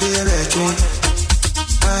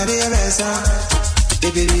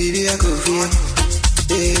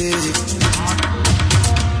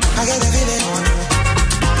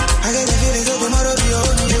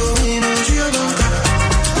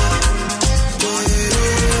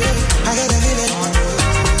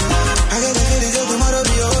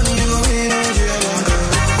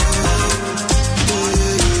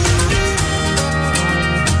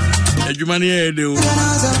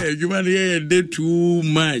 Jumani de too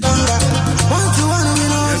much.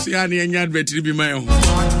 Yes, yani enya betri bi my own.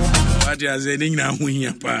 What is saying na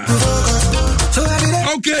hunya pa.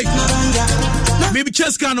 Okay. Maybe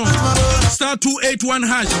Cheskano star 281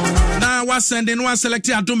 hash. Now was sending one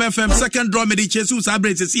selected Atom FM second draw me the Jesus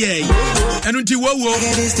abraces here. And until wo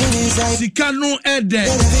Sikano Ede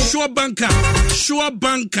sure banker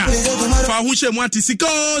for who she want sika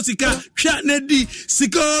twanedi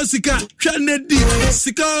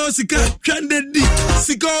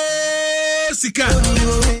sika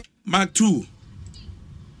Mark 2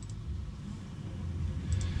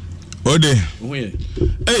 Ode hey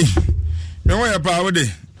me wa pa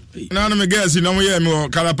ode na no me guess no mo ye me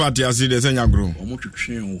kala party asi de senya gro o mo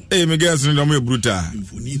twetwen o me guess no mo e brutal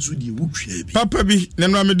mfoni nso di wotwa bi papa bi na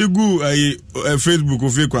no me de gu Facebook o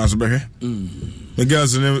fake aso behwe me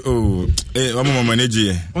guess no o o mo manage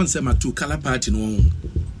ye on se ma tu kala party no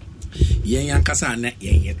yen yankasa na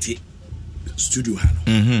yen yete studio ha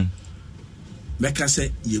no meka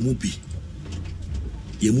se yemu bi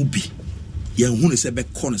yen hu ne se be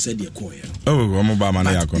kɔ no se de kɔ ya o mo ba ma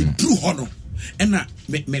na yakɔ no du ho no ena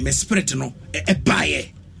me spirit no e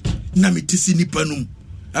bae na me tisi nipa num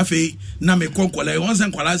afei na me konkola won se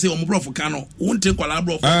nkwala se o mo brofo ka no won te nkwala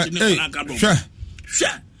brofo ni nkwala ka do hwe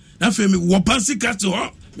na afei me wo pansi ka to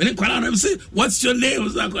ho me ne nkwala no say what's your name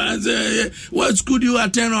was that what school do you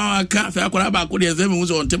attend or ka afei akwala ba ko de se me wo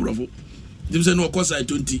se on te brofo dim se no ko sai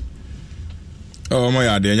 20 oh mo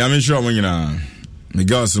ya de nyame sure mo nyina me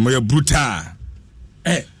girls mo ya brutal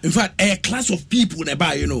in fact a class of people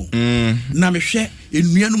nearby you know na me hwe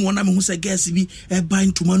enuanu mo na me hu se girls bi e buy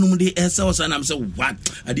ntoma no de e se osa na me say what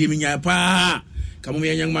ade me nya pa kamo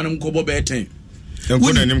me yan manam ko bo beten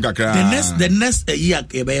the next year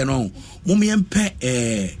e be no mo me empe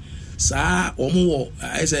sa omo wo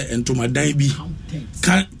I say ntoma dan bi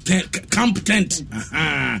camp tent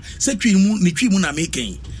se twi mu ni twi mu na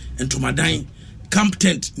making ntoma dan camp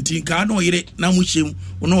tent nti ka no yire na mu hyem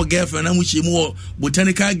no girlfriend na mu hyem wo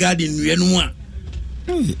botanical garden nuanu a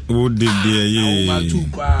o de ye o tu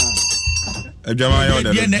kwa adwama yo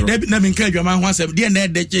de na me nka adwama ho asem de na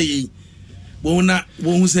de che yi bo na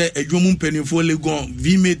bo hu se adwom mpanifo legon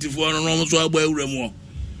vmate fo no so agba awuramu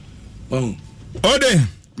o ode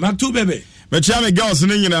maktu bebe me chia me girls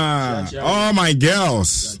ni nyina all my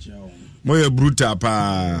girls moye brutal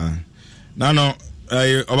pa na no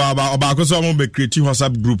oba ko so mo be create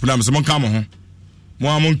WhatsApp group na me se mo ka mo ho mo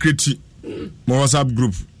amon create mo WhatsApp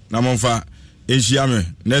group na mo fa ehia me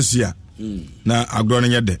next year na agro no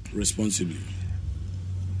nyede responsibly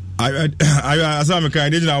ayo asa me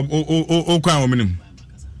kan dey na o kwan o minim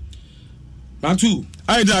Batu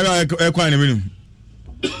I da kwan minim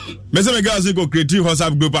me se me girls go create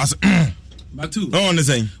WhatsApp group as Batu no one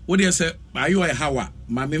say what do you say ayo e hawa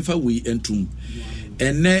ma memfa we entum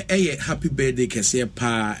ene eye happy birthday kese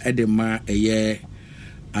pa edema eye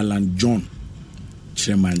Alan John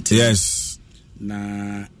Chemante yes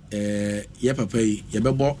na ye papa ye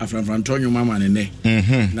bebo afranfrantonyo mama ne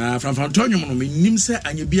na afranfrantonyo no menim se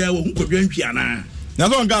anya bia wo nkwadwantwi ana na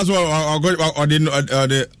so nka so o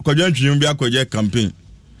de kwadwantwi bia kwaje campaign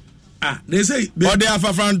they say o de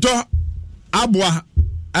afranfranto aboa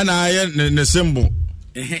ana ye ne symbol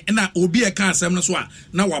na obi e ka asem no so a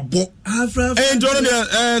na wabo afranfranto nto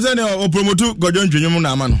no se ne o promote kwadwantwi nyum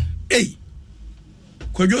na ama no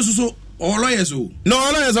kwadwo so lawyers o no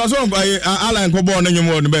lawyers so Alan ko bo no nyum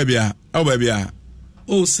no babia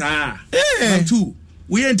oh sir Batu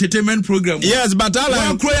we entertainment program yes but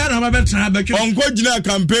Alan ko ya na ma betra betwe onko gina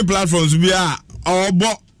campaign platforms bia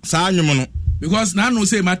obo sa nyum no because na no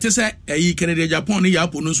say mate say Kennedy Japan ya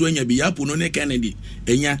po no so anya bi ya po no ne Kennedy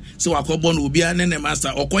enya se wakobo no obi ne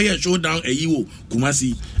master okoye showdown wo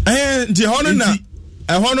Kumasi nti hono na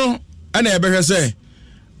hono ana ebehwe say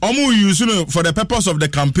omu use no for the purpose of the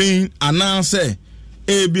campaign and say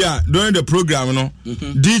ebia during the program no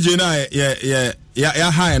DJ na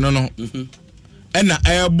ya high no and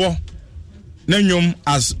airbo nanyum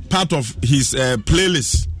as part of his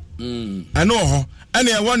playlist I know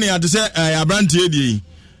and one ya to say abrantie die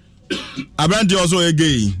abrantie also a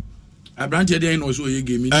gay abrantie dey no so a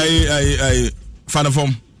gay me I fan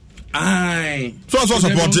form ai so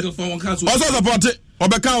support it also support it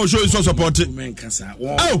obeka o show so support it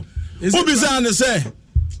oh obi say an say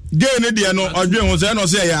gay ne dey no odwen ho say no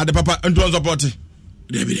say ya de papa nto support it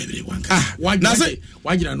debi wanka na say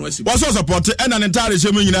wagina no asi also support it and an entire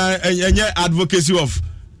shemu nyina enye advocacy of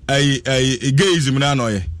gayism na no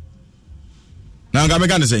ye na nga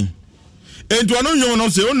meka ne say ento anu nyon no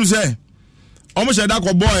say onu say omo sheda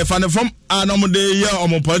ko boy fan from anom de ye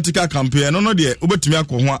omo political campaign no de obetumi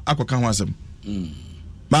akoka ho asem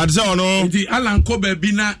but say ono di Alan ko ba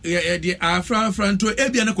bi na de afranto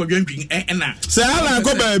ebia na kwadwantwin na say Alan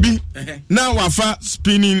ko ba bi na wafa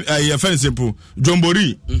spinning ye fence simple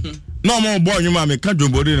Jombori no omo boy nyuma me ka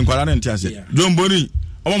Jombori nkwara ne ntiase Jombori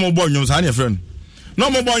omo boy nyum sa ne friend no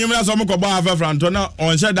mo boy nyum na so mo ko boy afranto na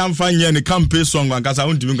on sheda mfa nye ne campaign song wankasa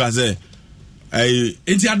ontimi nka say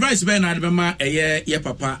It's advice be na adbema ye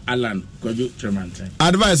papa Alan Kwadwo Tremante.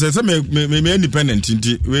 Advice say me independent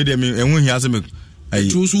nti we dey me enhu hia say me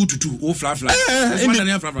tutu o fla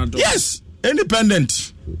yes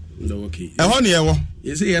independent no okay ehon ye wo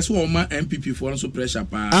you say yes wo ma MPP for so pressure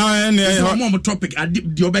pa ehon mo topic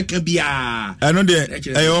di obeka bia eno de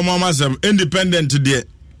eyo mo masem independent de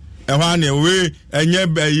ehon ye we enye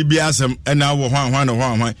bia asem ena wo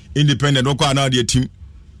hwan independent wo kwa na de team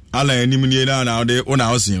Alan enim ni na de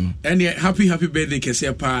una osim and happy birthday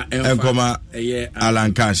kese pa enkoma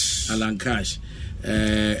Alan Cash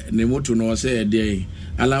ne moto no say dey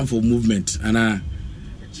Alan for movement ana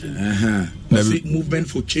movement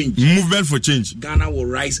for change Ghana will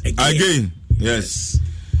rise again yes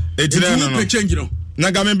it no change no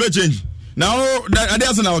na gamen be change now ade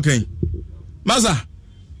asa na okay masa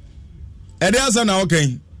ade asa na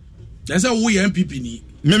okay that's how we MPP ni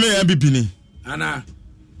me MPP ni ana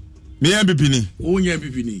me MPP ni onye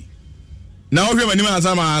MPP ni na o hwe mani ma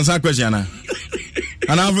answer question na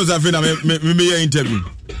ana afro za fe na me interview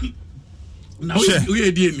na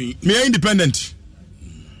we dey me independent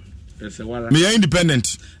me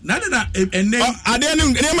independent na ene ade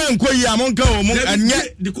ne ma nkoyi amonka o mo anye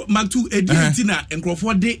maktu editi na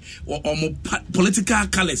enkrofo de o political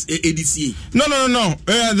colors edc no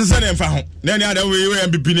the same fa ho na ni ade we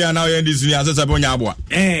MPP ni na we ndc ni asesa be onya aboa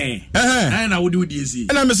na wo de esi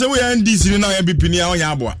na me se we ndc ni na MPP ni onya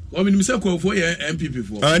aboa o me se kwofo ye MPP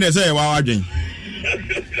fo na se wa wadwen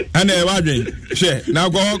ana e wadwen hwe na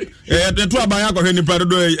go eto aban akɔhwɛ nipa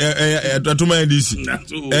dodo etoma ndc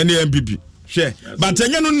ene MPP hwe but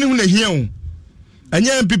enye no ne hu na hia o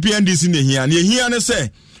enye MPP ndc ne hia ne hia ne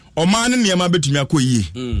se ɔman ne niema betumi akɔyie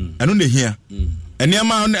ɛno ne hia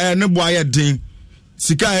niema ne bo ayɛ den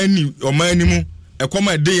sika ani ɔman ni mu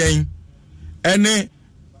ɛkɔma de yɛn ɛne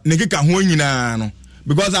ne keka ho nyinaa no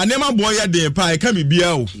because niema bo yɛ den pa ɛka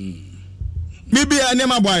bibia o bibia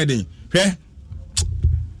niema bo ayɛ den hwe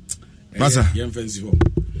masa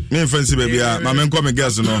Me fancy baby, my men come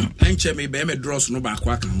gas no. Enche me be me draws no ba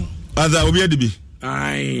kwa kan ho. Ada obi adibi.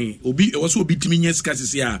 Ai, obi also obi timi nya sika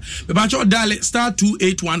sisi a. Be ba cho dial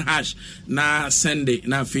 *281# na Sunday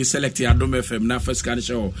na fe select Adom FM na first can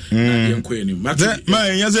show na yenko ani. Ma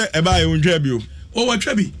nya se e ba e untwa bi o. O wa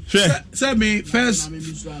twa bi. Say me first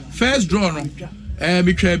draw no.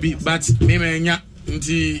 Me twa bi but me nya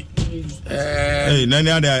nti nani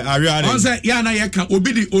ada aria on say ya na ye kan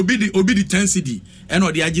obi di 10 cedi and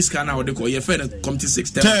or the agiska na ode ko ye fe na committee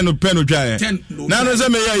 6 10 no pen no twa 10 na no say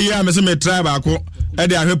me ya me say me try ba ko e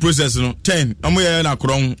dey ahwe process no 10 omo ye na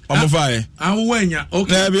kron omo fa ye awanya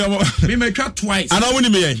okay na bi omo me try twice ana woni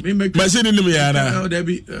me ye machine ni me ya na I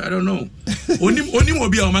don't know onim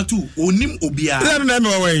obi a ma tu onim obi a na me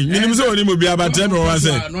wan minim say onim obi a ba tell me wan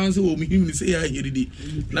say no say o mi him say ya heridi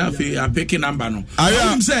na fe a pick number no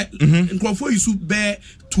I'm say nkrofo isu be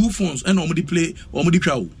 2 phones and omudi play omudi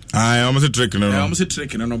twa o I almost trick no almost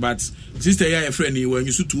trick no but sister ya your friend when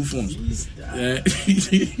you 2 phones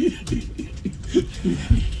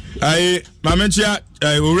I mamentia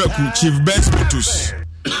oreku Chief Benz Motors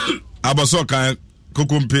aboso kan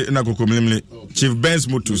kokompe na kokomlimle Chief Benz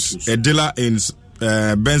Motors a dealer in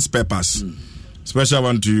Benz Peppers special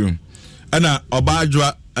one to you ana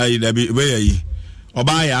obajwa dabi we yi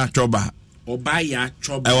obaya choba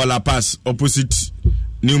Ewala Pass opposite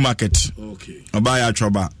New Market. Okay. Obaya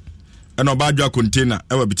Choba. And Obajwa container.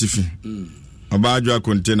 Ewa bitifi. Obajwa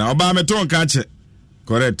container. Oba meton kache.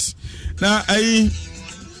 Correct. Now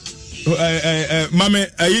mame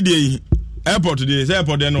di airport today. Say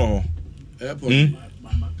airport there no. Airport.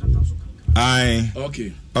 Aye.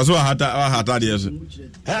 Okay. Also hata there so.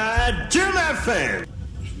 Jim FM.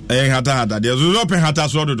 Hata there. So open hata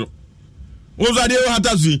so do. Oza de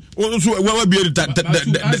hata zi so we be da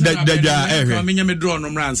me me draw no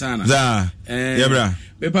mran sana za yebra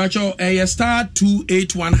me pacho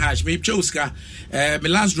 *281# me choska me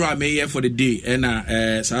last draw me here for the day and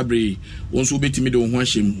sabre wonso betimi de ho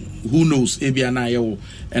ahyem who knows ebia na yewo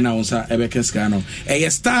and wonsa ebekeska no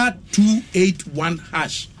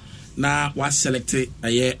 *281# na was select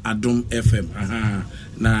Adom FM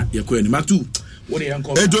na yakoni matu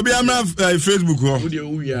Tobi amra Facebook ho. Wo de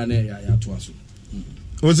uwi na ya to aso.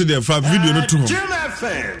 Wo se de fa video no to ho.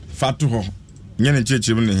 Fa to ho. Nye ne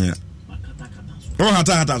cheche mu ne hia. Wo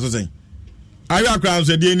hata so sen. Ayo akra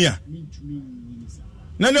so de ni a.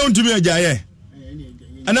 Na ne ontumi ajaye.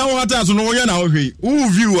 Ana wo hata so no wo ya na wo hwe. Wo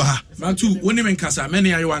view ha. Matu woni men kasa me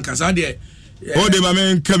ne ayo an kasa de o de ma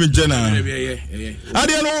men kam jena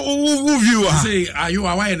ade no wo view ha say ayo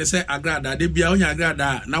awaye ne say agrada de bia onya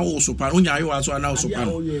agrada na wo sopa onya ayo aso na wo sopa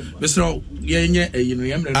no besro ye nye eyi no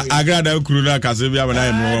yemre no agrada kuru na kase bia ba na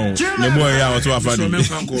ye mo ne mo ya wo so afa so men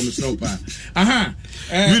fan ko mi so pa aha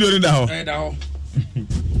video ni da ho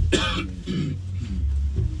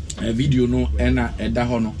video no ena eda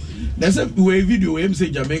ho no there's a video we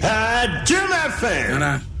say Jamaica Jim FM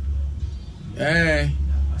ana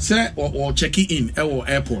say or checking in ewo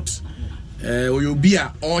airport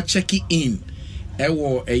oyobia or checking in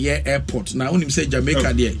ewo airport na onim say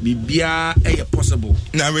Jamaica there bibia possible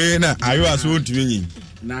na we na ayo aso ntumi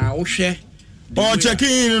na wo hwe or checking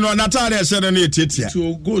in no natale say na etitia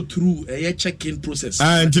to go through check-in process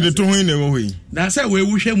and to to hin na wo hi na say we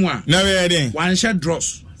hwe mu a na we den one share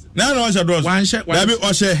dross na no share dross na bi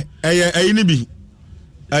o share ni bi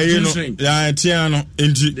no ya tia no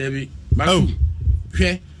enti debi oh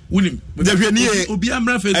hwe William, obi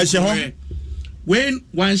amra Facebook when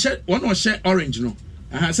one share orange no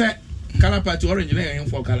say color party orange na yen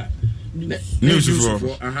for color news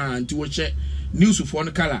for anti wo share news for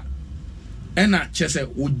no color ena chese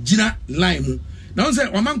ogina line mu na won say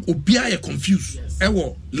oman obi aye confused e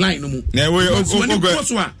wo line mu na we o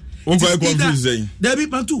confused there be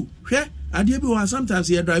patu hwe ade bi wo sometimes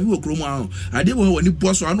you drive wo kromo a ade wo woni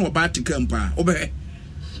boss o na oba tikampa obe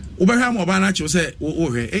Obaham Obana Cho say,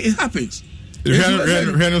 it happens.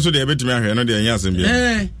 No so they bet me here, no, they answer me.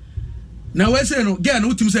 Now, I say, no, again,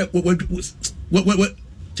 no, say, what,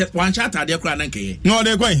 one chat at their crown. No,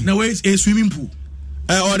 they're going. Now, it's a swimming pool.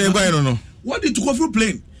 Or they're going, no. What did you go through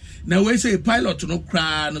plane? Now, I say, pilot to no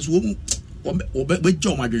crown, as woman, or bet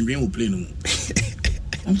Joe, my dream will play no.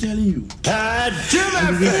 I'm telling you.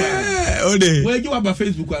 Oh, day. Where you have a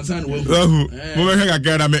Facebook and son?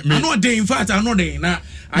 I'm not day, in fact, I'm not day now.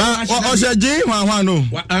 I said, Jay, I know.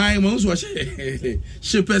 I was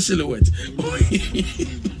ship silhouette.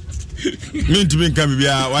 Mean to me, come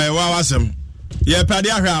here. Why was him? Yeah,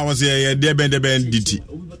 Padia was here, dear Ben DT.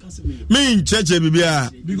 Mean church,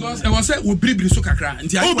 because I was said, we bring Sukakra and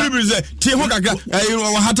Tiago,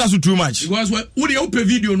 too much. Because what would you open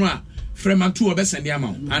video now? Frema 2 or send yam.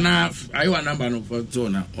 And I want number no for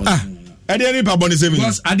Tona. I didn't pay bonus.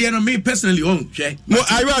 Because at the end of me personally, no,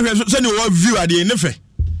 I want to send you a view at the end.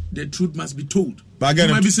 The truth must be told. But I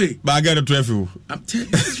got a trifle. I'm telling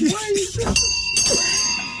you why.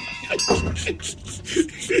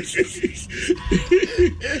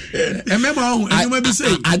 Remember, you might be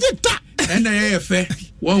saying, I did that. And I fair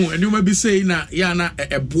one, and you might be saying, Yana,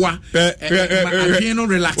 a bois,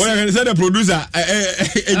 relax. Well, I said the producer,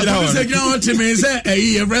 to me, say,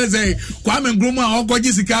 a brother, Kwame Gruma, or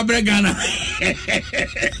Jessica Bregana.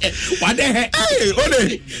 What the heck?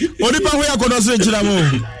 What about where I could say to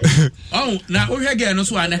oh, now we again, no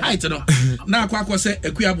one height. Now, Quack say,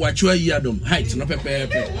 a queer watcher yadum, height, no pepper.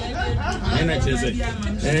 And I just say,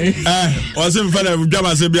 was in front of Java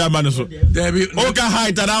Sabia Manaso. There be Oka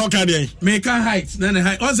height and our candy. Make a height, then a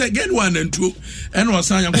height. Was again 1 and 2, and was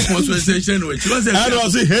saying, station, which was a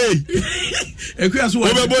hey. A queer one,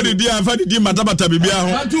 everybody, dear, I find it in Matabata Bibia.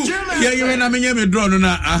 Yeah, you and I mean, drawn.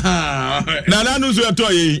 Aha. Nanus were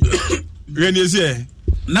toy. When you say,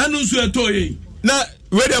 Nanus were toy. Now,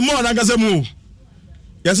 where the more like a move.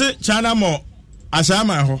 Yes, China more.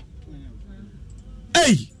 Asama ho.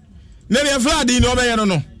 Hey, never a flood in over, I don't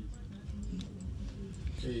know.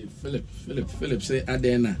 Philip say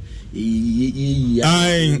Adena. I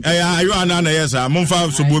you are none, yes, I'm on fire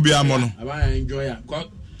to Bobia Mono. I enjoy it.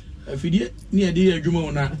 If you near dear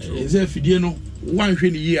Jumona, is a Fidiano 1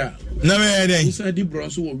 year. Never a day. Inside the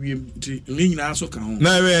bronze will be lean also count.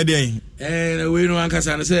 Never a day. And we know Uncle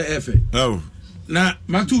Sana say F. Oh. Now,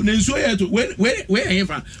 Matu, Nensoya, where I am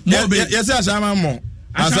from. Yes, as I'm more.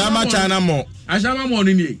 As I'm a China more. As I'm a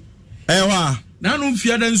morning. Eh, now, no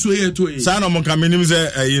fear than Soya to it. Son of Moncaminim,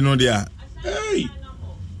 you know, dear. Hey.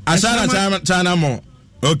 As China more.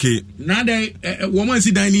 Okay. Now, they woman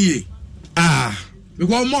sit down here. Ah.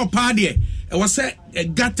 Because more party, it was a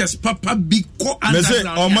gatters papa big co and say,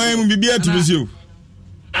 oh, my will be to you.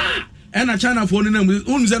 Ah, and a China phone them with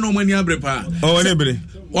no money abrepa. Oh, anybody.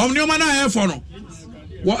 Oh, no man, I have for no.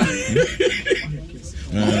 What?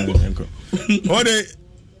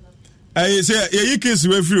 I say, you kiss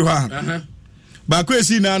with you, huh? But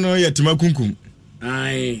Quasi now yet to Makunkum.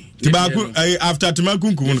 Aye, tobacco after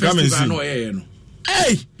Tamakunkum come and see.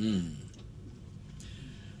 Hey,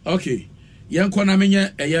 okay. Young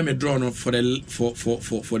Konamenya, a yam draw for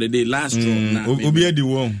the day last draw. Obia do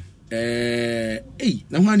one. Hey,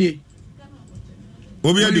 no money.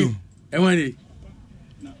 Obia do. And when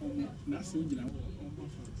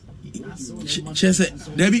Chese,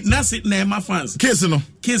 David Nassit name my fans. Kissino,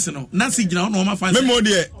 Nassit, no, my fans. Memo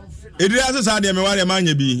dear. It is a idea, my man,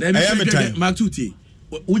 you be. I am a time. Matuti.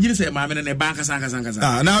 Would you say, Mamma and a bank?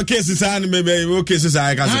 Ah, now cases and maybe cases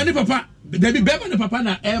I can. Papa, there be better than Papa,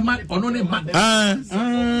 na Emma, or no,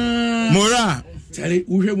 Mora. Tell it,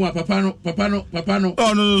 we have Papa.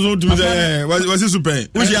 Oh, no, was it super?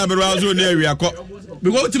 We should have around your area.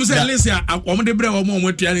 We go to say, listen, I'm on the bread of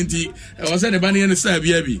more reality. I was at the bunny and the side,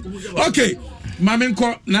 okay.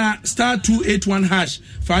 Mamenko na star 281 hash.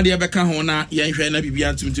 Fadi abeka hona yanhwe na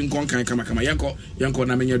bibia ntumtum konkan kama yanko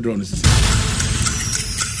na menye drones.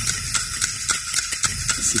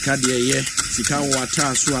 Sika de ye, sika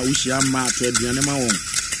wata so a wuhia ma to aduane ma won.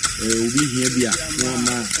 Obi hia bia won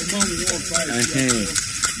ma.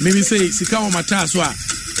 Maybe say sika wo mata so a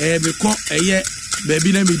beko eye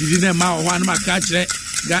baby na medidi na ma ho an ma ka kire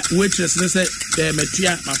ga waitress ne say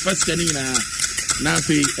metua ma first can na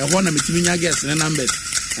fe na metimi nya guess na numbers.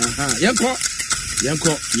 Yanko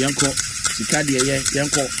sika de ye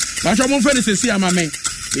yanko. Ba so mo fe ne sesi amame.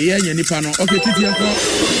 Ye nya nipa no. Okay, titi yanko.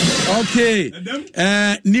 Okay.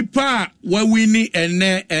 Nipa wa wini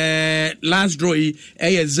ene last draw yi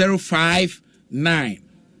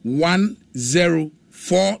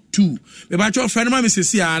 0591042. Me ba cho friend ma me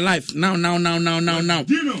sesi alive now.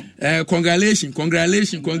 Congratulations.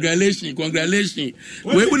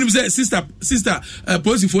 We wouldn't say sister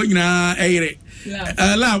post for nyina eyire.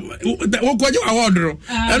 La wo kwaje award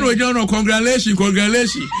and we don't know congratulations.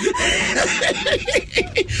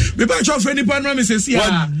 Me ba cho friend nipa ma me sesi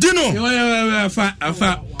dino.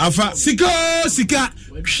 Afa sika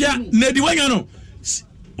hwa na di wanya no.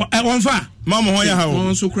 Onfa mama ho ya ha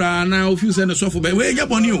o so kra na ofiu se ne sofo be we nya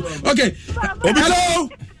boni o. Okay, hello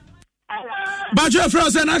Bajo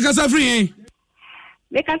France na kasa free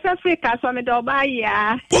me kasa free kaso me do ba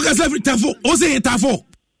ya o kasa free tafo o se tafo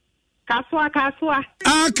kaswa kaswa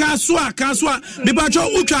me bajo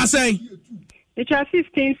utwa say it was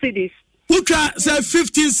 15 cities utwa say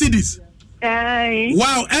 15 cities.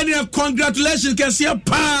 Wow, and congratulations, can see a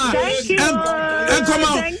pa. And come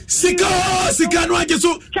on, Sika, no, I just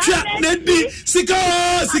so Sika.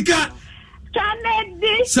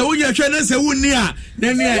 Chanedi. So when you're trying to say wunni a,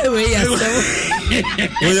 then When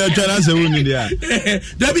you're trying to say wunni dia.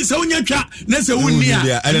 There be so when you're trying to say wunni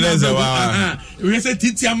a, and then say wow. We say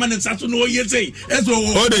Titi Aman and Sato no ye say. Eso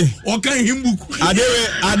o kan himbu.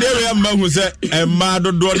 Adewe amma hu say e ma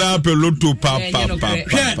do na peloto papa.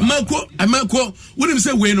 Manko, when him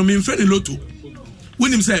say we no me friend loto.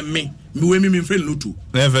 When him say me friend loto.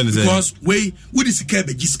 Because we the sika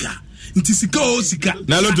be giska. Nti sika o sika.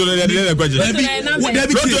 Na loto le kwaje. Dabi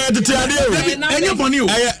tete ade o. Enye boni o.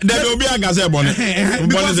 Dabi obi aga say boni.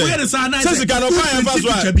 Boni say. Say sika no kwa en fa so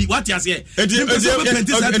a. What you say? Enti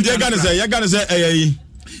ga say eyi.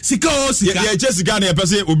 Sika o sika. Ye che sika na ye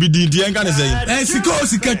pese obi di en ga say. Sika o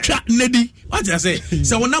sika twa nedi. What you say?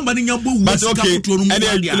 So one number ni nyambo wu sika foto no mu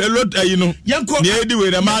dia. And lot you know. Yanko. Ni edi we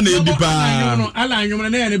na man na edi pa. Ala anyom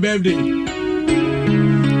na ye birthday.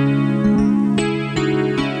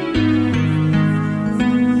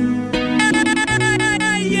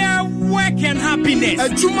 And happiness. A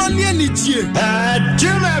Jumani and Nichie.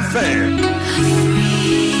 Jim FM.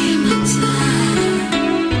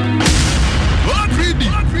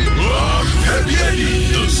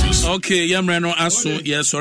 Okay, Yamrano Asu, yes.